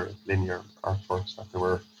the other linear earthworks that they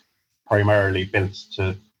were primarily built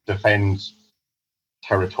to defend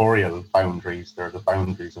territorial boundaries. They're the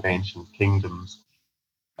boundaries of ancient kingdoms.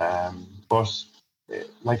 But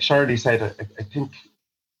like Shirley said, I think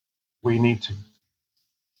we need to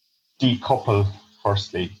decouple,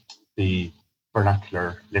 firstly, the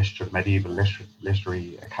vernacular literature, medieval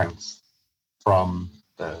literary accounts from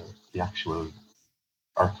the actual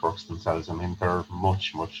earthworks themselves. I mean, they're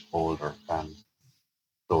much, much older than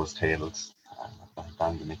those tales,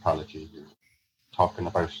 than the mythology. You're talking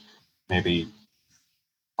about maybe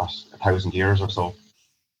 1,000 years or so,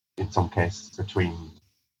 in some cases, between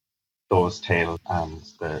those tales and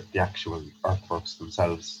the actual earthworks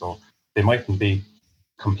themselves. So they mightn't be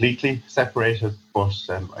completely separated, but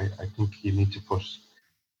I think you need to put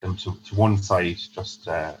them to one side just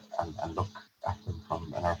and look at them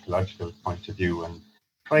from an archaeological point of view and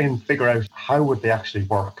try and figure out how would they actually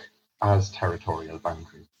work as territorial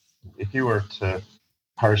boundaries. If you were to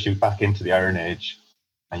parachute back into the Iron Age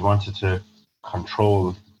and you wanted to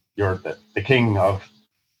control, you're the king of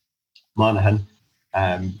Monaghan,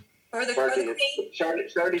 or the queen.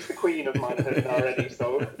 Shirley's the queen of Monaghan already,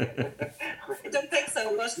 so I don't think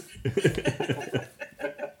so, but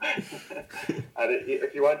and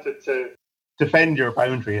if you wanted to defend your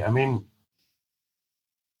boundary, I mean,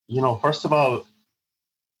 first of all,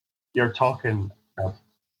 you're talking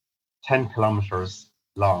 10 kilometers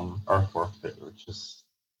long earthwork, which is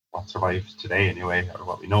what survives today anyway, or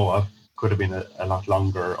what we know of. Could have been a lot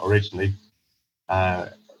longer originally.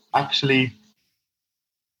 Actually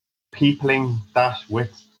peopling that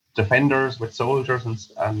with defenders, with soldiers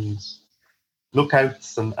and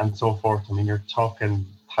lookouts and so forth. I mean, you're talking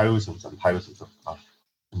thousands and thousands of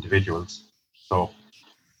individuals. So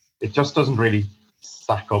it just doesn't really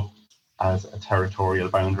stack up as a territorial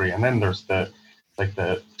boundary. And then there's the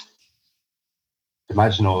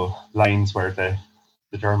Maginot Lines where the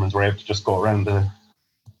Germans were able to just go around the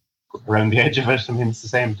edge of it. I mean, it's the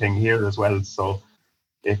same thing here as well. So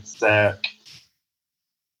it's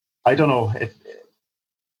I don't know,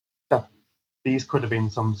 that these could have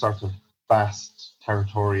been some sort of vast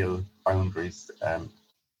territorial boundaries.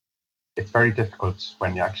 It's very difficult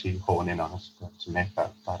when you actually hone in on it to make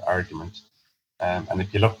that argument. And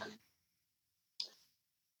if you look,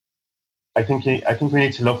 I think we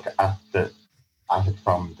need to look at it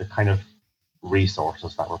from the kind of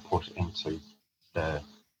resources that were put into the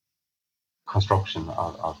construction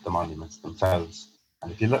of the monuments themselves.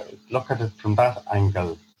 And if you look at it from that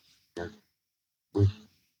angle, we've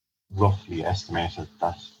roughly estimated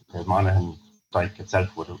that the Monaghan Dyke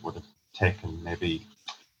itself would have taken maybe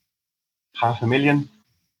 500,000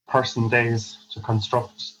 person days to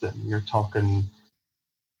construct. You're talking,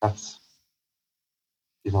 that's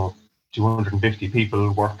 250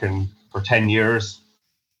 people working for 10 years,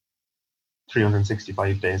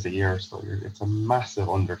 365 days a year. So it's a massive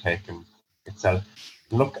undertaking itself.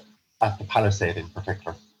 Look at the palisade in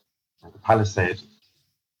particular. The palisade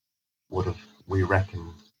would have, we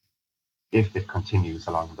reckon, if it continues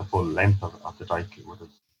along the full length of the Dyke, it would have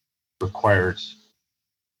required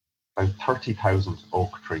about 30,000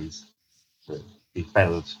 oak trees to be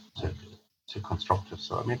felled to construct it.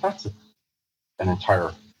 So, I mean, that's an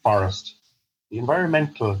entire forest. The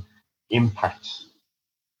environmental impact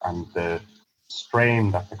and the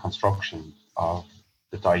strain that the construction of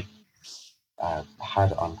the Dyke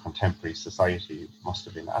had on contemporary society must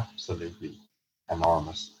have been absolutely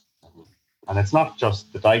enormous. And it's not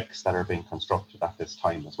just the dikes that are being constructed at this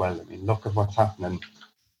time as well. I mean, look at what's happening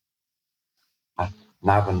at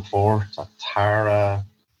Navan Fort, at Tara,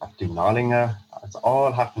 at Dúnalinga. It's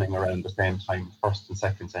all happening around the same time, 1st and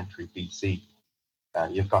 2nd century BC.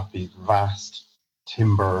 You've got these vast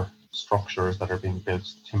timber structures that are being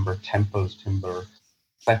built, timber temples, timber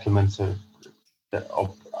settlements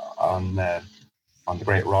up on the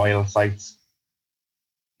great royal sites.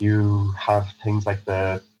 You have things like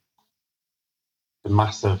the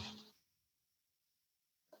massive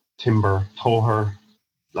timber toher,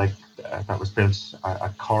 like that was built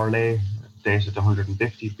at Corley, dated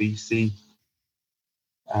 150 BC.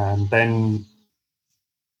 And then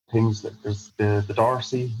things like there's the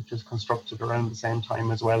Darcy, which is constructed around the same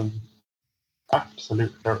time as well.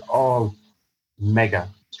 Absolutely, they're all mega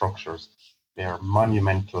structures. They are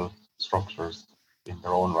monumental structures in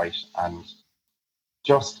their own right, and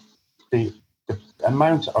just the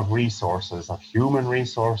amount of resources, of human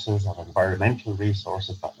resources, of environmental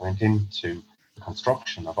resources that went into the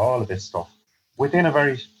construction of all of this stuff within a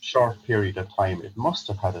very short period of time, it must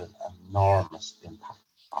have had an enormous impact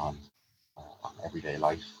on everyday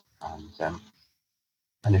life.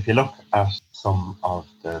 And if you look at some of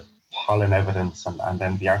the pollen evidence and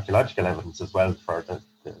then the archaeological evidence as well for the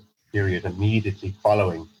period immediately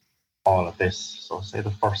following all of this, so say the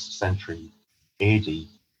 1st century AD,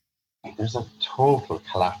 there's a total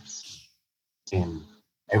collapse in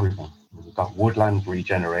everything. We've got woodland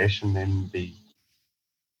regeneration in the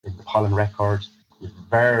pollen record, with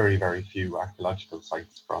very, very few archaeological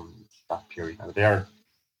sites from that period. Now, they are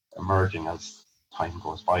emerging as time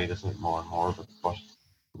goes by, there's more and more of it, but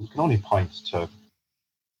you can only point to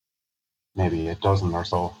maybe a dozen or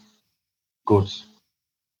so good,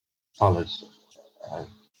 solid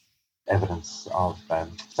evidence of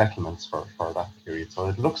settlements for that period. So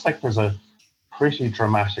it looks like there's a pretty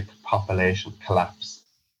dramatic population collapse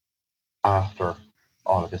after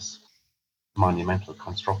all of this monumental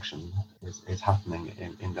construction is happening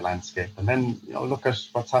in the landscape. And then, look at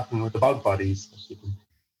what's happening with the bog bodies that you can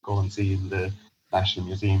go and see in the National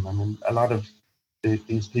Museum. I mean, a lot of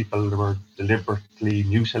these people were deliberately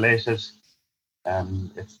mutilated.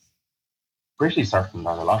 It's pretty certain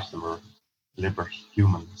that a lot of them were deliberate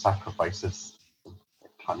human sacrifices.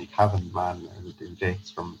 Connie Cavan man in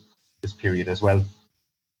dates from this period as well.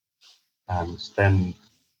 And then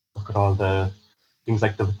look at all the things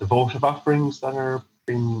like the votive offerings that are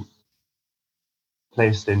being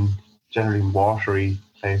placed in generally watery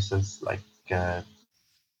places like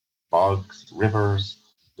bogs, rivers,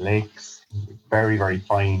 lakes. Very, very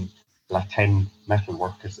fine latten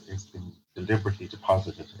metalwork has been deliberately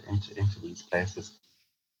deposited into these places.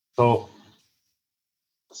 So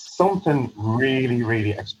something really,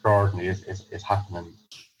 really extraordinary is happening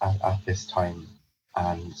at this time,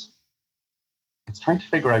 and it's trying to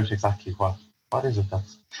figure out exactly what is it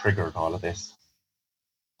that's triggered all of this.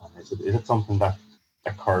 Is it something that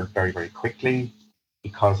occurred very, very quickly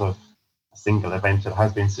because of a single event? It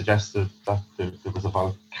has been suggested that there was a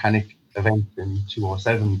volcanic event in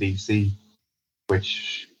 207 BC,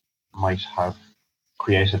 which might have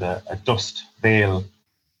created a dust veil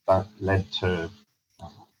that led to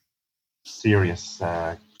serious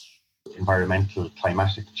environmental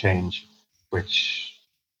climatic change, which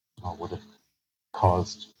would have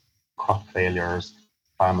caused crop failures,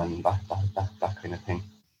 famine, that kind of thing.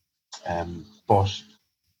 But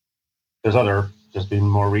there's been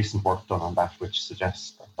more recent work done on that, which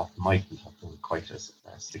suggests that mightn't have been quite as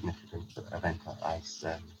a significant event as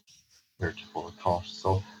heretofore thought.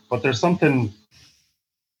 So, but there's something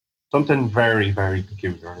very, very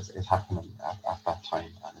peculiar is happening at that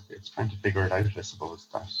time, and it's trying to figure it out, I suppose.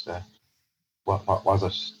 That what was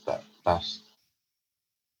it that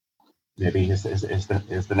maybe is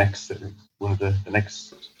the next one of the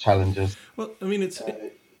next challenges. Well, I mean,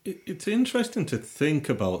 it's interesting to think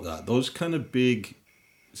about that, those kind of big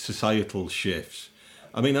societal shifts.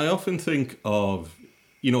 I mean, I often think of,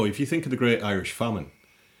 if you think of the Great Irish Famine,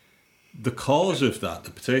 the cause of that,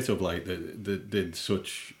 the potato blight that did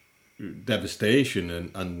such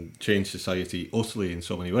devastation and changed society utterly in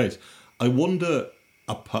so many ways. I wonder,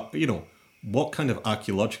 what kind of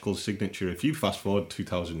archaeological signature, if you fast forward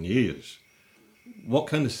 2,000 years, what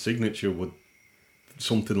kind of signature would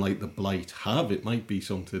something like the blight have? It might be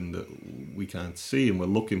something that we can't see, and we're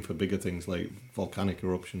looking for bigger things like volcanic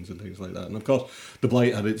eruptions and things like that. And of course, the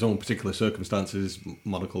blight had its own particular circumstances,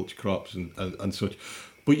 monoculture crops and such.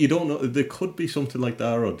 But you don't know, there could be something like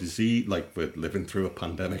that, or disease, like we're living through a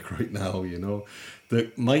pandemic right now,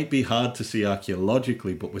 that might be hard to see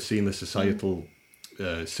archaeologically, but we're seeing the societal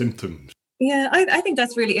symptoms. Yeah, I think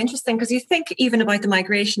that's really interesting, because you think even about the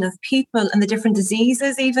migration of people and the different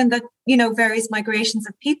diseases, even that, various migrations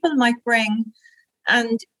of people might bring.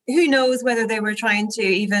 And who knows whether they were trying to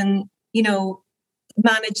even,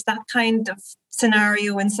 manage that kind of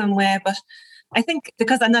scenario in some way. But I think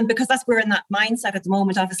because we're in that mindset at the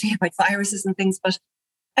moment, obviously, about viruses and things. But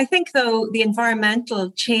I think, though, the environmental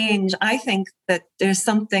change, I think that there's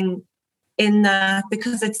something in that,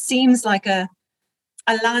 because it seems like a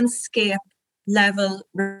landscape level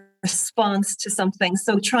response to something.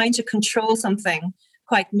 So trying to control something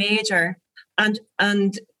quite major. And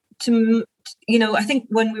to, I think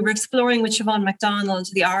when we were exploring with Siobhan MacDonald,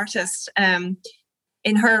 the artist,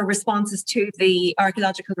 in her responses to the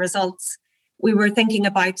archaeological results, we were thinking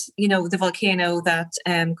about, the volcano that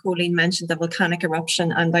Colleen mentioned, the volcanic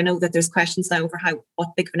eruption. And I know that there's questions now over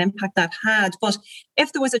what big of an impact that had. But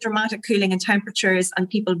if there was a dramatic cooling in temperatures and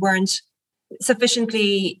people weren't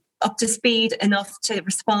sufficiently up to speed enough to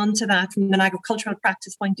respond to that from an agricultural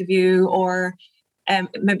practice point of view, or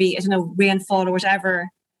maybe, rainfall or whatever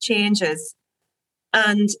changes,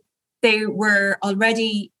 and they were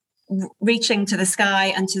already reaching to the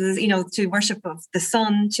sky and to the, to worship of the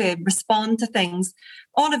sun, to respond to things,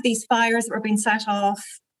 all of these fires that were being set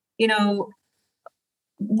off,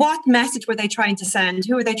 what message were they trying to send?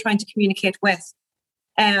 Who were they trying to communicate with?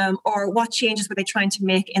 or what changes were they trying to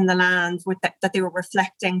make in the land that they were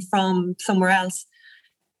reflecting from somewhere else?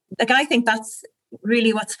 Like, I think that's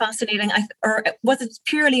really what's fascinating. Or was it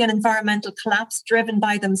purely an environmental collapse driven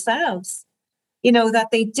by themselves? That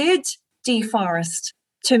they did deforest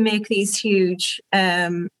to make these huge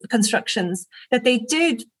constructions, that they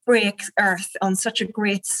did break earth on such a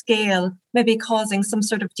great scale, maybe causing some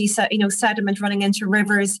sort of sediment running into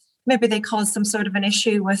rivers. Maybe they caused some sort of an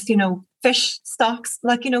issue with, fish stocks,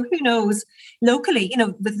 like, who knows, locally,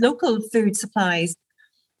 with local food supplies.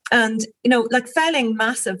 And, like felling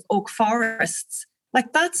massive oak forests,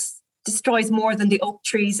 like that destroys more than the oak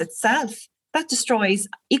trees itself. That destroys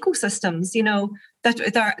ecosystems, that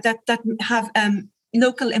have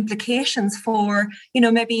local implications for,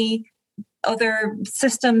 maybe other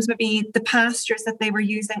systems, maybe the pastures that they were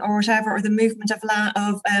using or whatever, or the movement of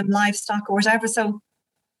livestock or whatever. So,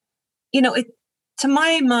 to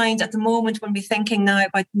my mind, at the moment, when we're thinking now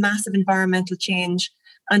about massive environmental change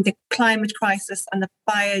and the climate crisis and the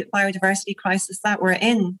biodiversity crisis that we're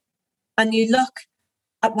in, and you look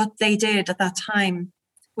at what they did at that time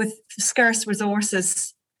with scarce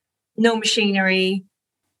resources, no machinery,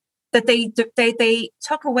 that they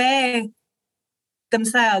took away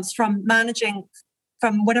themselves from managing,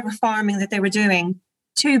 from whatever farming that they were doing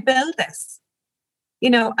to build this.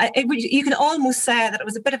 You can almost say that it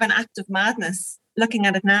was a bit of an act of madness looking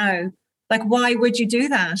at it now. Like, why would you do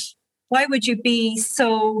that? Why would you be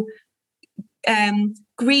so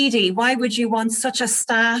greedy? Why would you want such a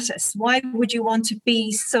status? Why would you want to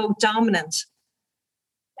be so dominant?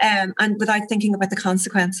 And without thinking about the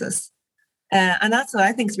consequences. And that's what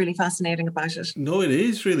I think is really fascinating about it. No, it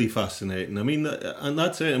is really fascinating. I mean, and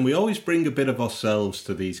that's it. And we always bring a bit of ourselves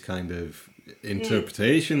to these kind of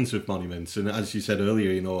interpretations of monuments. And as you said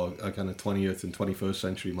earlier, a kind of 20th and 21st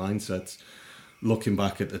century mindsets, looking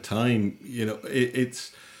back at the time,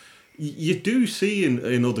 it's... You do see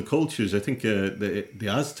in other cultures, I think the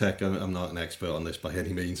Aztec, I'm not an expert on this by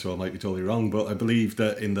any means, so I might be totally wrong, but I believe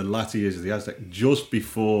that in the latter years of the Aztec, just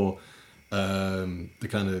before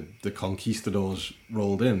the conquistadors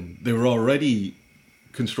rolled in, they were already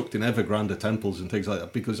constructing ever grander temples and things like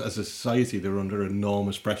that, because as a society they were under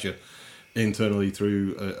enormous pressure internally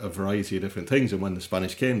through a variety of different things, and when the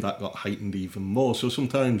Spanish came, that got heightened even more. So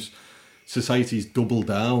sometimes societies double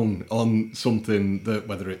down on something, that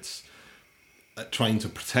whether it's trying to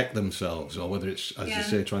protect themselves or whether it's, as you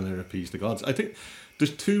say, trying to appease the gods. I think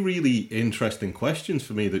there's two really interesting questions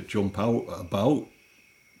for me that jump out about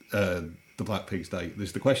the Black Pig's Dyke.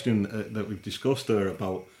 There's the question that we've discussed there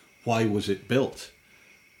about why was it built?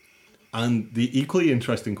 And the equally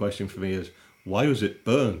interesting question for me is, why was it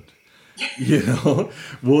burned?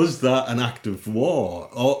 Was that an act of war?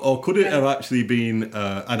 Or could it have actually been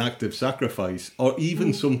an act of sacrifice, or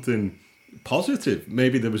even something positive?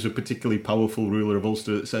 Maybe there was a particularly powerful ruler of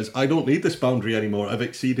Ulster that says, I don't need this boundary anymore. I've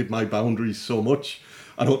exceeded my boundaries so much.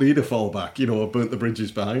 I don't need a fallback, I've burnt the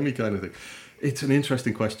bridges behind me kind of thing. It's an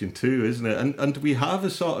interesting question too, isn't it? And do we have a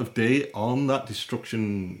sort of date on that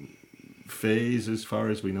destruction phase as far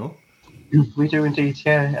as we know? We do indeed,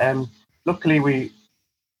 yeah. Luckily,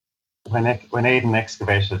 when Aidan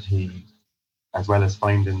excavated, he, as well as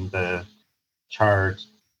finding the charred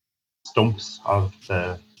stumps of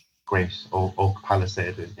the great oak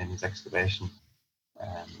palisade in his excavation,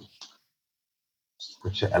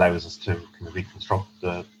 which allows us to kind of reconstruct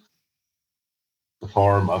the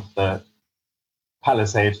form of the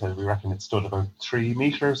palisade. We reckon it stood about 3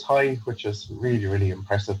 meters high, which is really, really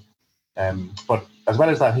impressive. But as well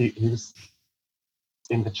as that, he was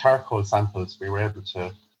in the charcoal samples. We were able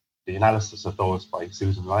to, the analysis of those by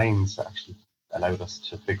Susan Lyons actually allowed us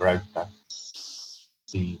to figure out that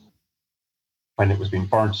when it was being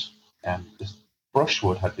burnt, this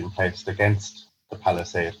brushwood had been placed against the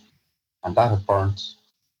palisade, and that had burnt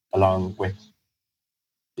along with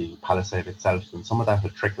the palisade itself, and some of that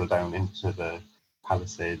had trickled down into the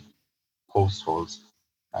palisade post holes.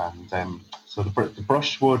 And so the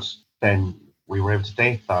brushwood, then we were able to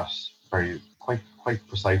date that quite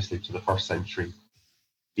precisely to the 1st century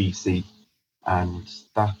BC, and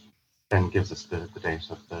that then gives us the date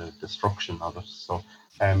of the destruction of it. So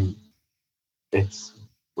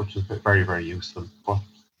which is very, very useful. But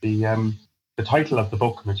the title of the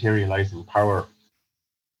book, Materializing Power,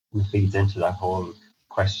 feeds into that whole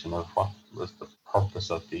question of what was the purpose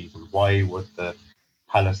of these, and why would the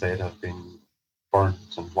palisade have been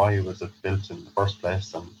burnt, and why was it built in the first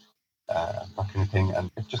place, and that kind of thing. And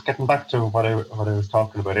just getting back to what I was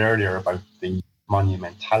talking about earlier about the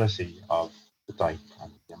monumentality of the Dyke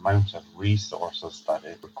and the amount of resources that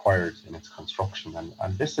it required in its construction.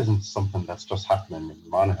 And this isn't something that's just happening in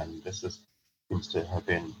Monaghan. This is seems to have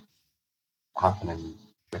been happening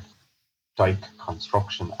with dike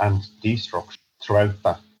construction and destruction throughout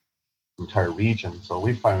that entire region. So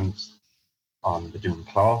we found on the Doon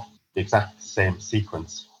Claw the exact same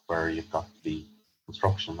sequence where you've got the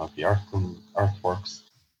construction of the earthworks,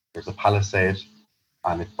 there's a palisade,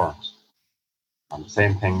 and it burnt. And the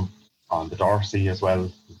same thing on the Dorsey as well,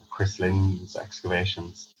 Chris Lynn's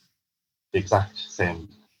excavations, the exact same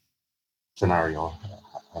scenario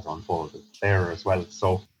has unfolded there as well.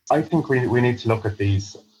 So I think we need to look at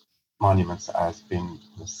these monuments as being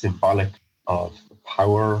symbolic of the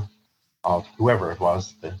power of whoever it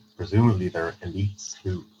was, presumably they're elites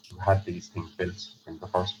who had these things built in the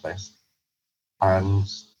first place. And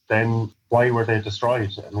then why were they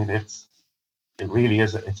destroyed? I mean, it really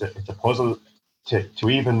is it's a puzzle to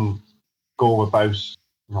even go about,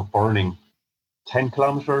 burning 10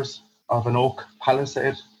 kilometers of an oak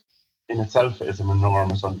palisade in itself is an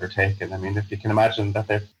enormous undertaking. I mean, if you can imagine that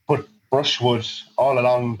they put brushwood all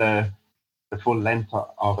along the full length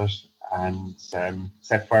of it and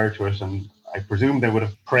set fire to it, and I presume they would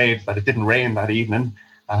have prayed that it didn't rain that evening.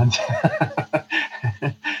 And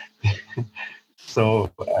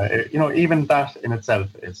so, even that in itself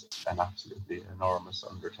is an absolutely enormous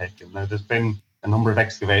undertaking. Now, there's been a number of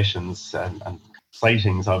excavations and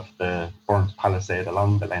sightings of the burnt palisade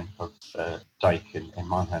along the length of the Dyke in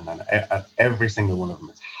Monaghan, and every single one of them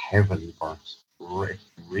is heavily burnt,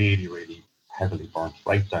 really, really heavily burnt,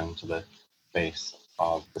 right down to the base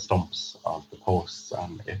of the stumps of the posts.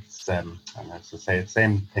 And it's, and as I say, it's the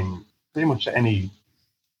same thing, pretty much any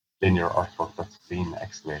linear earthwork that's been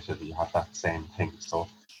excavated, you have that same thing. So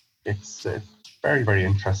it's very, very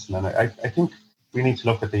interesting. And I think we need to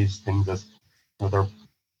look at these things as, they're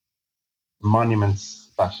monuments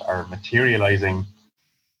that are materializing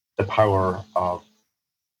the power of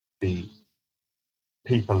the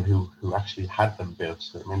people who actually had them built.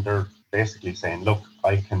 I mean, they're basically saying, look,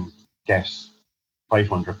 I can get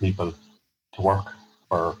 500 people to work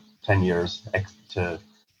for 10 years to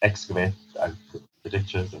excavate the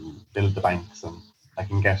ditches and build the banks, and I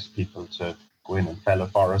can get people to go in and fell a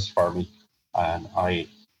forest for me. And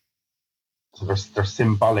so they're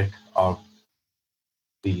symbolic of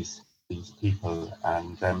these people.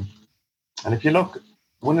 And if you look,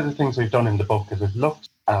 one of the things we've done in the book is we've looked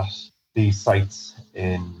at these sites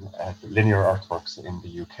in linear earthworks in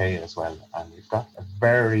the UK as well, and we've got a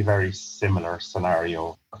very, very similar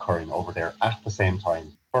scenario occurring over there at the same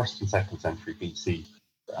time, 1st and 2nd century BC.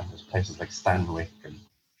 And there's places like Stanwick and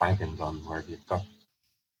Baggendon where you've got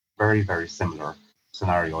very, very similar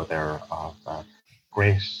scenario there of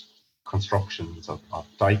great constructions of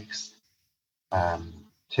dikes,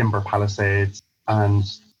 timber palisades, and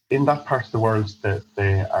in that part of the world that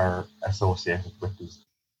they are associated with these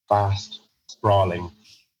vast, sprawling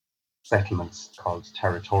settlements called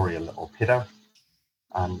territorial oppida.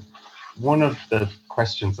 And one of the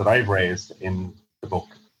questions that I've raised in the book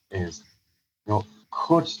is,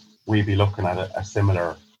 could we be looking at a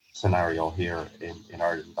similar scenario here in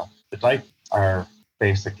Ireland? That the dikes are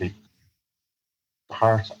basically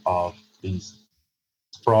part of these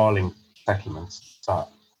sprawling settlements that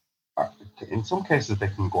are, in some cases, they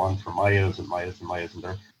can go on for miles and miles and miles, and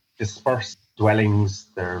they're dispersed dwellings.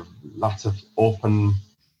 There are lots of open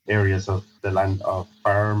areas of the land, of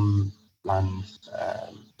farm land.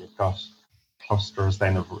 You've got clusters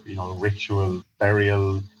then of ritual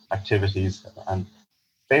burial activities, and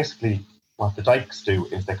basically what the dikes do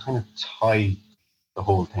is they kind of tie the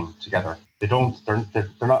whole thing together. They're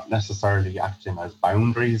not necessarily acting as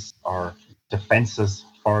boundaries or defences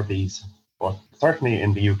for these, but certainly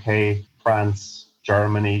in the UK, France,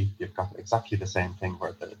 Germany, you've got exactly the same thing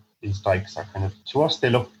where these dikes are kind of, to us, they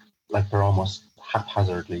look like they're almost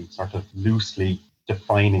haphazardly, sort of loosely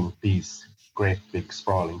defining these great big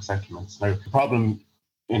sprawling settlements. Now, the problem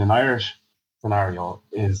in an Irish scenario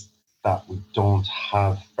is that we don't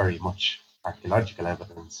have very much archaeological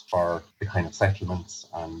evidence for the kind of settlements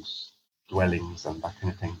and dwellings and that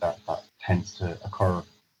kind of thing that tends to occur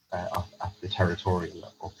at the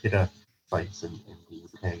territorial oppida sites in the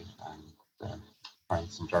UK and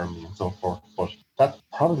France and Germany and so forth. But that's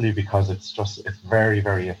probably because it's very,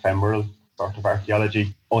 very ephemeral sort of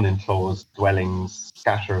archaeology, unenclosed dwellings,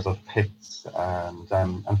 scatters of pits,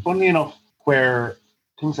 and funnily enough, where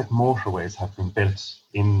things like motorways have been built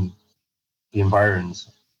in the environs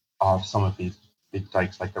of some of these big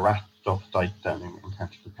dikes, like the Ratduff Dyke down in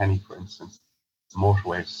County Kilkenny, for instance. The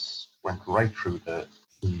motorways went right through the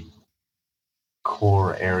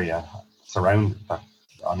core area surrounded that,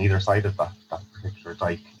 on either side of that particular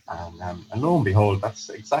dike, and lo and behold, that's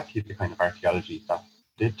exactly the kind of archaeology that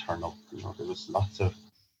did turn up. There was lots of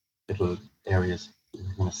little areas,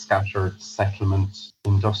 kind of scattered settlement,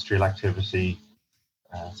 industrial activity,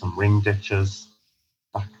 some ring ditches,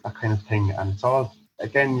 that kind of thing. And it's all,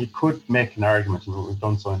 again, you could make an argument, and we've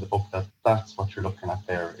done so in the book, that that's what you're looking at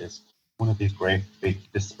there, is one of these great big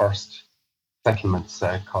dispersed settlements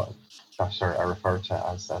that are referred to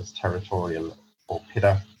as territorial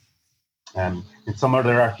oppida. And some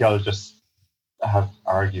other archaeologists have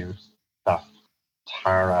argued that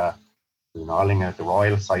Tara, Allinga, the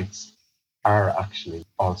royal sites, are actually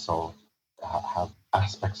also have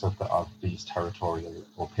aspects of these territorial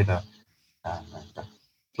oppida, and that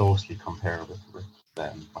closely compare with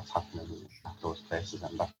what's happening at those places,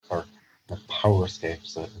 and that they're the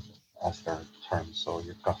powerscapes, as they're termed. So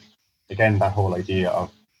you've got, again, that whole idea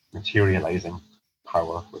of materializing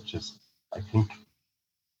power, which is, I think,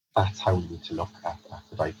 that's how we need to look at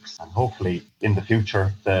the dikes. And hopefully in the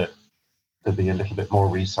future there'll be a little bit more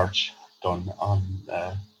research done on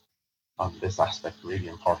this aspect, really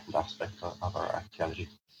important aspect of our archaeology.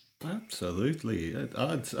 Absolutely.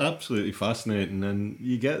 It's absolutely fascinating, and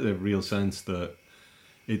you get the real sense that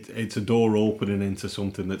it's a door opening into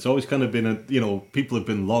something that's always kind of been people have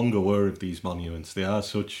been long aware of these monuments. They are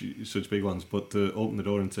such big ones, but to open the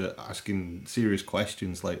door into asking serious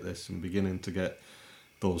questions like this and beginning to get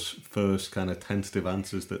those first kind of tentative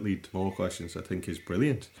answers that lead to more questions, I think is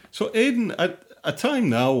brilliant. So Aidan, at a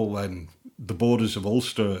time now when the borders of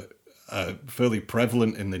Ulster are fairly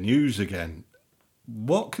prevalent in the news again,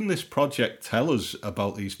 what can this project tell us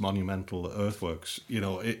about these monumental earthworks?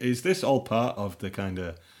 Is this all part of the kind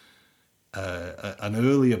of an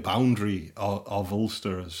earlier boundary of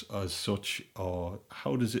Ulster as such, or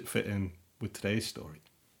how does it fit in with today's story?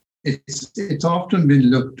 It's often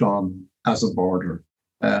been looked on as a border.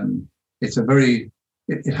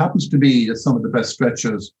 It happens to be that some of the best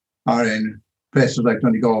stretches are in places like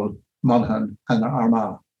Donegal, Monaghan and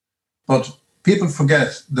Armagh. But people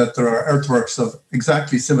forget that there are earthworks of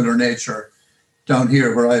exactly similar nature down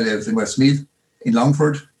here where I live in Westmeath, in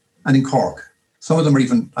Longford and in Cork. Some of them are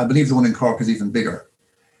even, I believe the one in Cork is even bigger.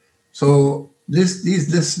 So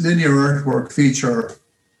this linear earthwork feature,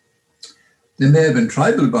 they may have been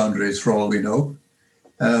tribal boundaries for all we know.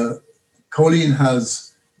 Colleen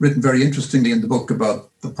has written very interestingly in the book about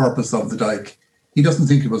the purpose of the dike. He doesn't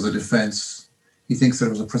think it was a defence. He thinks that it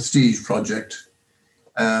was a prestige project,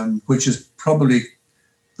 which is probably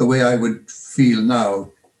the way I would feel now,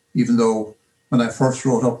 even though when I first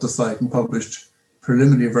wrote up the site and published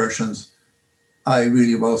preliminary versions, I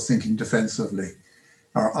really was thinking defensively,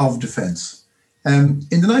 or of defence. In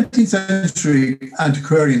the 19th century,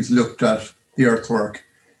 antiquarians looked at the earthwork,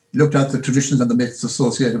 looked at the traditions and the myths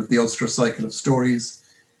associated with the Ulster cycle of stories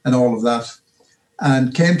and all of that,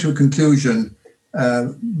 and came to a conclusion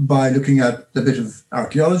by looking at the bit of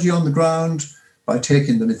archaeology on the ground, by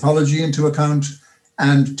taking the mythology into account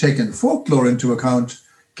and taking the folklore into account,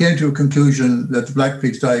 came to a conclusion that the Black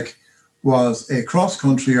Pig's Dyke was a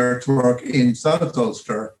cross-country earthwork in South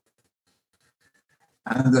Ulster,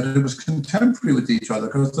 and that it was contemporary with each other,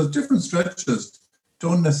 because the different stretches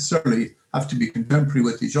don't necessarily have to be contemporary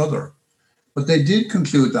with each other. But they did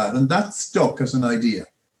conclude that, and that stuck as an idea.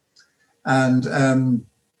 And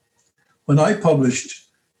when I published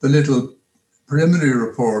the little preliminary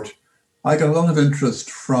report, I got a lot of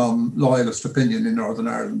interest from loyalist opinion in Northern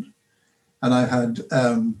Ireland. And I had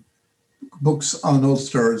books on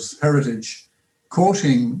Ulster's heritage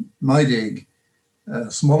quoting my dig,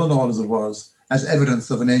 small and all as it was, as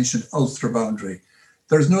evidence of an ancient Ulster boundary.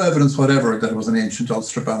 There's no evidence whatever that it was an ancient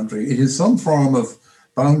Ulster boundary. It is some form of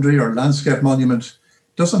boundary or landscape monument.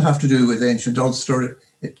 It doesn't have to do with ancient Ulster.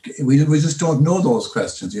 We just don't know those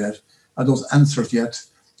questions yet, or those answers yet.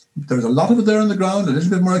 There's a lot of it there on the ground. A little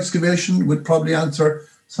bit more excavation would probably answer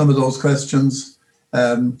some of those questions.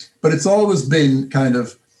 But it's always been kind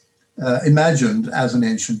of imagined as an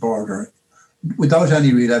ancient border without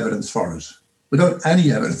any real evidence for it. Without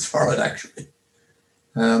any evidence for it, actually.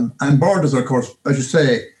 And borders, of course, as you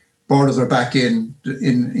say, borders are back in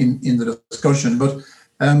the discussion. But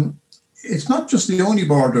it's not just the only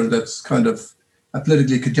border that's kind of a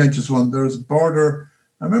politically contentious one. There's a border.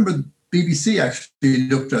 I remember BBC actually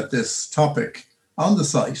looked at this topic on the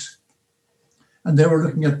site, and they were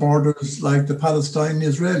looking at borders like the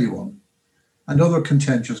Palestine-Israeli one and other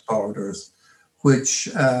contentious borders which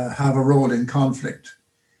have a role in conflict.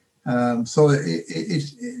 So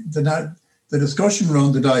the discussion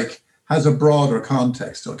around the Dyke has a broader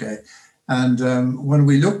context, okay? And when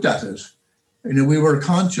we looked at it, we were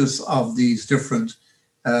conscious of these different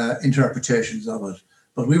interpretations of it,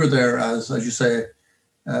 but we were there as you say,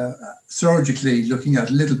 surgically looking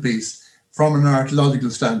at a little piece from an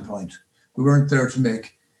archaeological standpoint. We weren't there to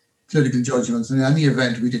make political judgments. In any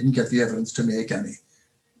event, we didn't get the evidence to make any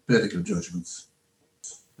political judgments.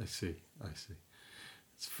 I see.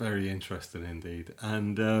 It's very interesting indeed.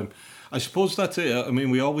 And I suppose that's it. I mean,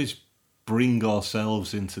 we always bring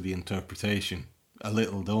ourselves into the interpretation a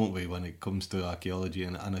little, don't we, when it comes to archaeology?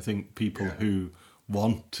 And I think people who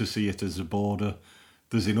want to see it as a border,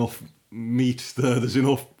 there's enough meat there, there's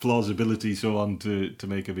enough plausibility, so on, to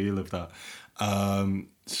make a meal of that.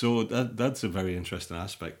 So that's a very interesting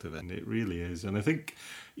aspect of it. It really is. And I think,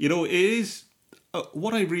 it is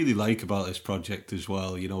what I really like about this project as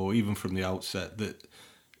well, even from the outset, that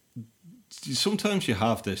sometimes you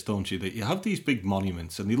have this, don't you, that you have these big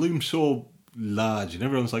monuments and they loom so large and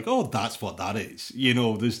everyone's like, oh, that's what that is.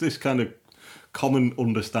 There's this kind of common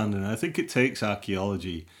understanding. And I think it takes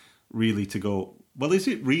archaeology really to go, well, is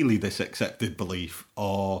it really this accepted belief,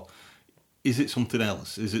 or is it something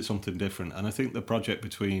else? Is it something different? And I think the project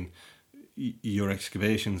between your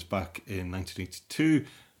excavations back in 1982,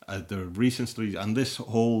 the recent studies, and this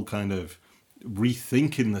whole kind of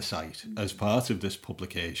rethinking the site as part of this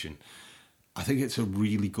publication, I think it's a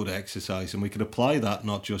really good exercise, and we can apply that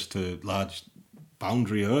not just to large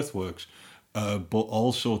boundary earthworks, but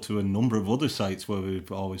also to a number of other sites where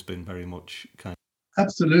we've always been very much kind of...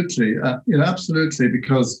 Absolutely, absolutely,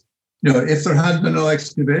 because if there had been no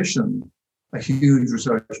excavation, a huge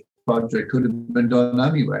research project could have been done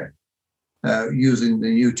anyway, using the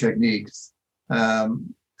new techniques,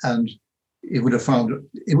 and it would have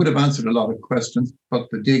answered a lot of questions. But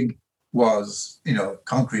the dig was,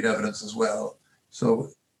 concrete evidence as well. So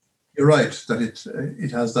you're right that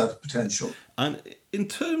it has that potential. And in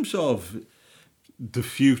terms of the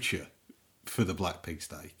future for the Black Pig's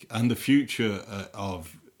Dyke and the future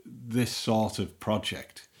of this sort of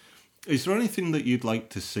project, is there anything that you'd like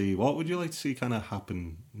to see? What would you like to see kind of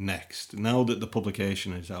happen next, now that the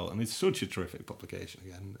publication is out? And it's such a terrific publication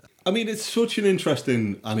again. I mean, it's such an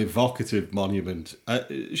interesting and evocative monument.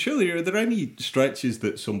 Surely, are there any stretches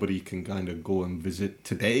that somebody can kind of go and visit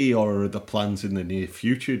today, or are there plans in the near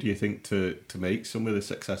future, do you think, to make some of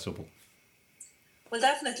this accessible? Well,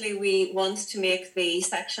 definitely we want to make the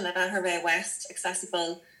section at Amplify West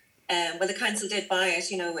accessible. Well, the council did buy it,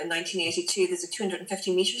 in 1982. There's a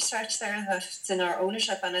 250 metre stretch there that's in our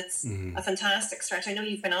ownership, and it's a fantastic stretch. I know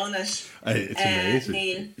you've been on it. It's amazing.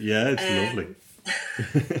 Neil. Yeah, it's lovely.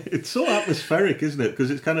 It's so atmospheric, isn't it? Because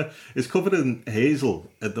it's covered in hazel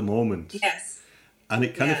at the moment. Yes. And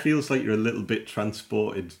it kind of feels like you're a little bit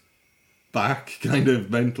transported back kind of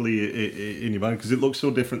mentally in your mind, because it looks so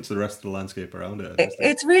different to the rest of the landscape around it.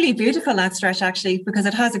 It's really beautiful, that stretch, actually, because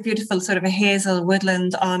it has a beautiful sort of a hazel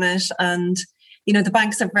woodland on it, and the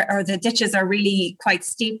banks or the ditches are really quite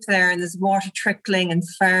steep there, and there's water trickling and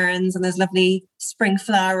ferns, and there's lovely spring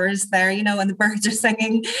flowers there, and the birds are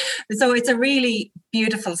singing. So it's a really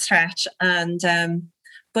beautiful stretch, and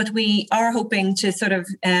but we are hoping to sort of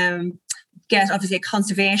get obviously a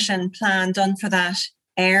conservation plan done for that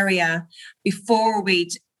area before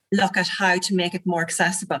we'd look at how to make it more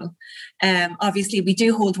accessible. Obviously, we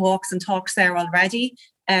do hold walks and talks there already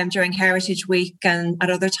during Heritage Week and at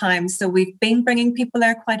other times. So we've been bringing people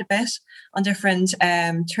there quite a bit on different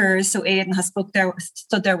tours. So Aidan has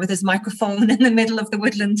stood there with his microphone in the middle of the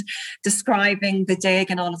woodland, describing the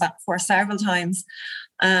dig and all of that for several times.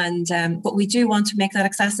 And but we do want to make that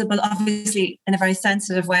accessible, obviously in a very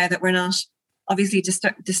sensitive way, that we're not obviously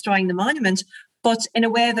destroying the monument, but in a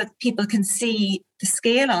way that people can see the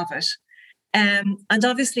scale of it. And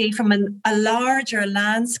obviously from a larger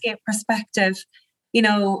landscape perspective,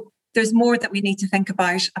 there's more that we need to think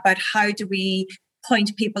about how do we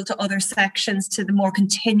point people to other sections, to the more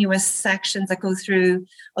continuous sections that go through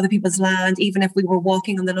other people's land. Even if we were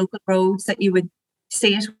walking on the local roads, that you would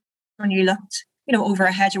see it when you looked, over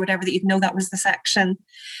a hedge or whatever, that you'd know that was the section.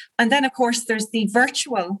 And then, of course, there's the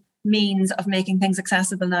virtual means of making things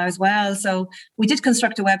accessible now as well. So we did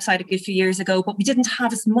construct a website a few years ago, but we didn't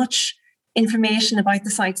have as much information about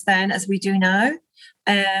the sites then as we do now.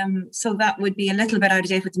 So that would be a little bit out of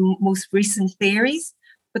date with the most recent theories,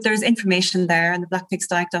 but there's information there on the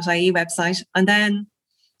blackpigsdyke.ie website. And then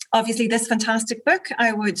obviously this fantastic book,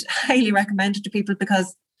 I would highly recommend it to people,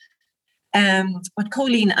 because what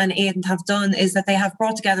Colleen and Aidan have done is that they have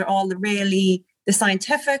brought together all the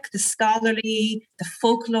scientific, the scholarly, the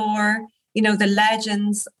folklore, the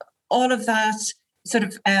legends, all of that sort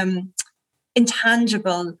of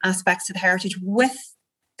intangible aspects of the heritage with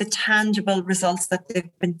the tangible results that they've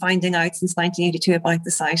been finding out since 1982 about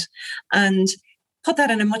the site, and put that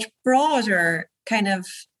in a much broader kind of,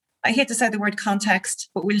 I hate to say the word context,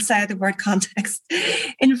 but we'll say the word context,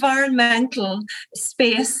 environmental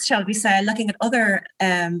space, shall we say, looking at other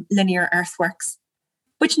linear earthworks.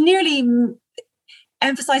 which nearly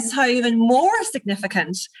emphasises how even more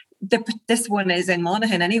significant this one is in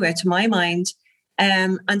Monaghan anyway, to my mind,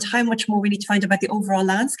 and how much more we need to find about the overall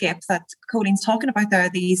landscape that Colleen's talking about there,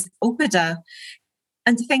 these opida.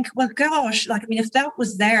 And to think, well, gosh, if that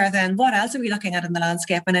was there, then what else are we looking at in the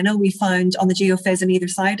landscape? And I know we found on the geophys on either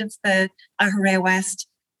side of the Ahurray West,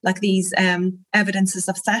 these evidences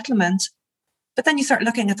of settlement. But then you start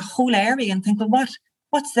looking at the whole area and think, well,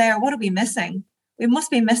 what's there? What are we missing? We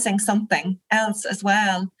must be missing something else as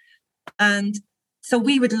well. And so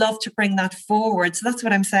we would love to bring that forward. So that's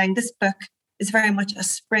what I'm saying. This book is very much a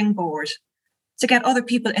springboard to get other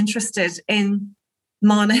people interested in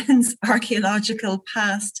Monaghan's archaeological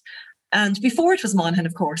past, and before it was Monaghan,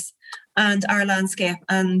 of course, and our landscape,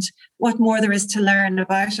 and what more there is to learn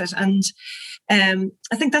about it. And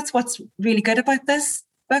I think that's what's really good about this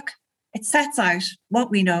book. It sets out what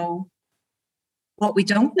we know, what we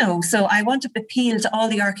don't know. So I want to appeal to all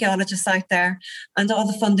the archaeologists out there and all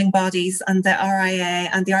the funding bodies and the RIA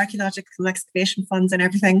and the archaeological excavation funds and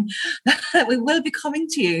everything. We will be coming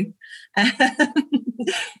to you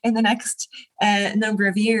in the next number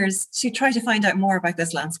of years to try to find out more about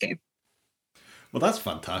this landscape. Well, that's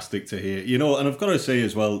fantastic to hear. And I've got to say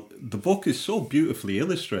as well, the book is so beautifully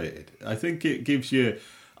illustrated. I think it gives you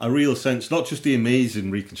a real sense, not just the amazing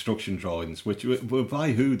reconstruction drawings, which were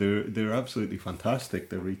by who? They're absolutely fantastic,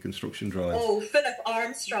 the reconstruction drawings. Oh, Philip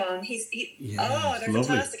Armstrong. They're lovely.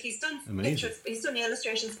 Fantastic. He's done pictures, he's done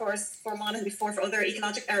illustrations for us for Monaghan before, for other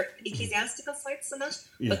ecclesiastical sites and that.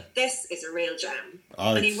 Yeah. But this is a real gem.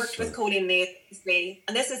 And he worked with Colleen Maithley,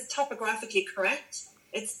 and this is topographically correct.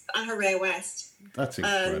 It's Ahurray West. That's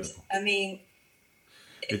incredible. And the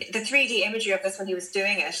 3D imagery of this when he was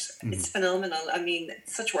doing it, it's phenomenal.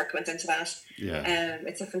 Such work went into that. Yeah.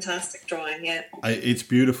 It's a fantastic drawing, yeah. It's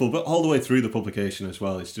beautiful, but all the way through the publication as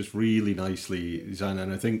well, it's just really nicely designed.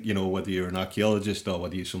 And I think, whether you're an archaeologist or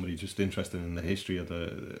whether you're somebody just interested in the history of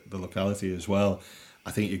the locality as well,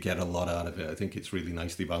 I think you get a lot out of it. I think it's really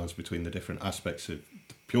nicely balanced between the different aspects of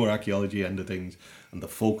the pure archaeology end of things and the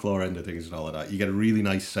folklore end of things and all of that. You get a really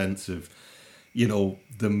nice sense of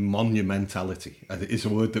the monumentality is a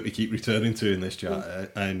word that we keep returning to in this chat,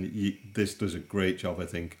 and this does a great job, I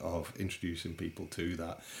think, of introducing people to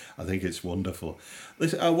that. I think it's wonderful.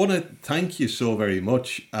 Listen, I want to thank you so very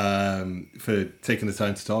much for taking the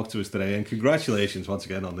time to talk to us today, and congratulations once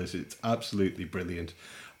again on this. It's absolutely brilliant.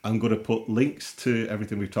 I'm going to put links to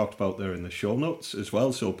everything we've talked about there in the show notes as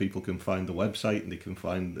well, so people can find the website and they can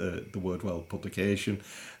find the Wordwell publication.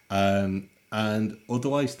 And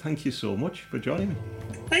otherwise, thank you so much for joining me.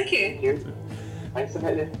 Thank you. Thanks,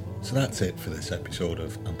 Amelia. So that's it for this episode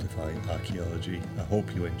of Amplify Archaeology. I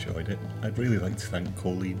hope you enjoyed it. I'd really like to thank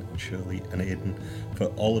Colleen and Shirley and Aidan for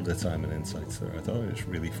all of the time and insights there. I thought it was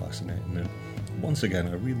really fascinating. And once again,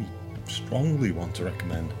 I really strongly want to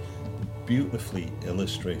recommend beautifully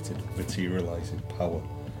illustrated Materialising Power,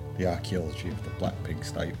 The Archaeology of the Black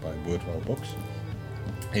Pig's Dyke by Wordwell Books.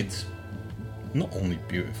 It's not only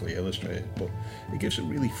beautifully illustrated, but it gives a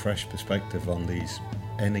really fresh perspective on these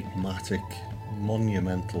enigmatic,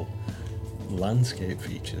 monumental landscape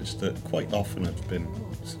features that quite often have been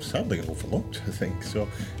sadly overlooked, I think. So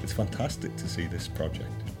it's fantastic to see this project.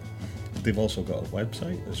 They've also got a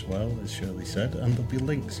website as well, as Shirley said, and there'll be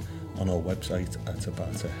links on our website at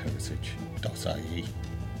abataheritage.ie.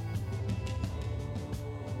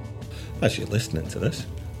 As you're listening to this,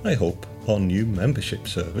 I hope our new membership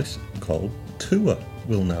service called Tour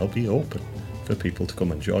will now be open for people to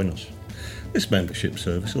come and join us. This membership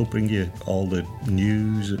service will bring you all the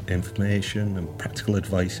news, information and practical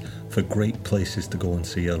advice for great places to go and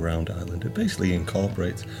see around Ireland. It basically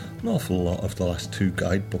incorporates an awful lot of the last two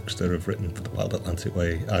guidebooks that I've written for the Wild Atlantic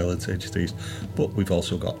Way Islands Agencies, but we've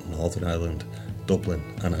also got Northern Ireland, Dublin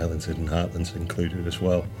and Islands Hidden Heartlands included as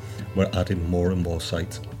well. We're adding more and more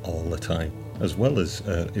sites all the time. As well as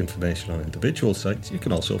information on individual sites, you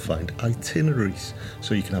can also find itineraries,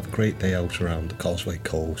 so you can have a great day out around the Causeway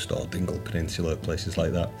Coast or Dingle Peninsula, places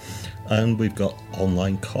like that. And we've got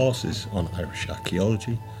online courses on Irish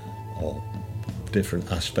archaeology or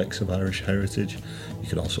different aspects of Irish heritage. You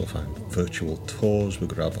can also find virtual tours. We're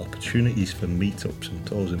going to have opportunities for meetups and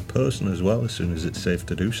tours in person as well, as soon as it's safe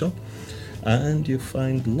to do so. And you'll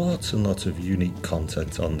find lots and lots of unique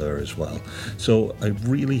content on there as well. So I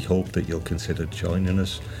really hope that you'll consider joining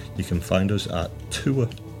us. You can find us at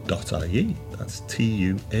tour.ie. That's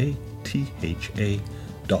TUATHA.ie.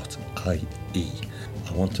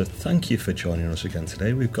 I want to thank you for joining us again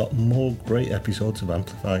today. We've got more great episodes of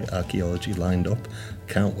Amplify Archaeology lined up.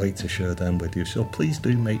 Can't wait to share them with you. So please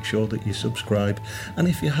do make sure that you subscribe. And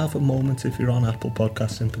if you have a moment, if you're on Apple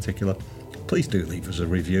Podcasts in particular, please do leave us a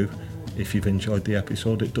review. If you've enjoyed the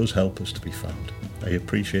episode, it does help us to be found. I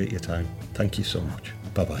appreciate your time. Thank you so much.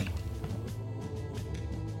 Bye-bye.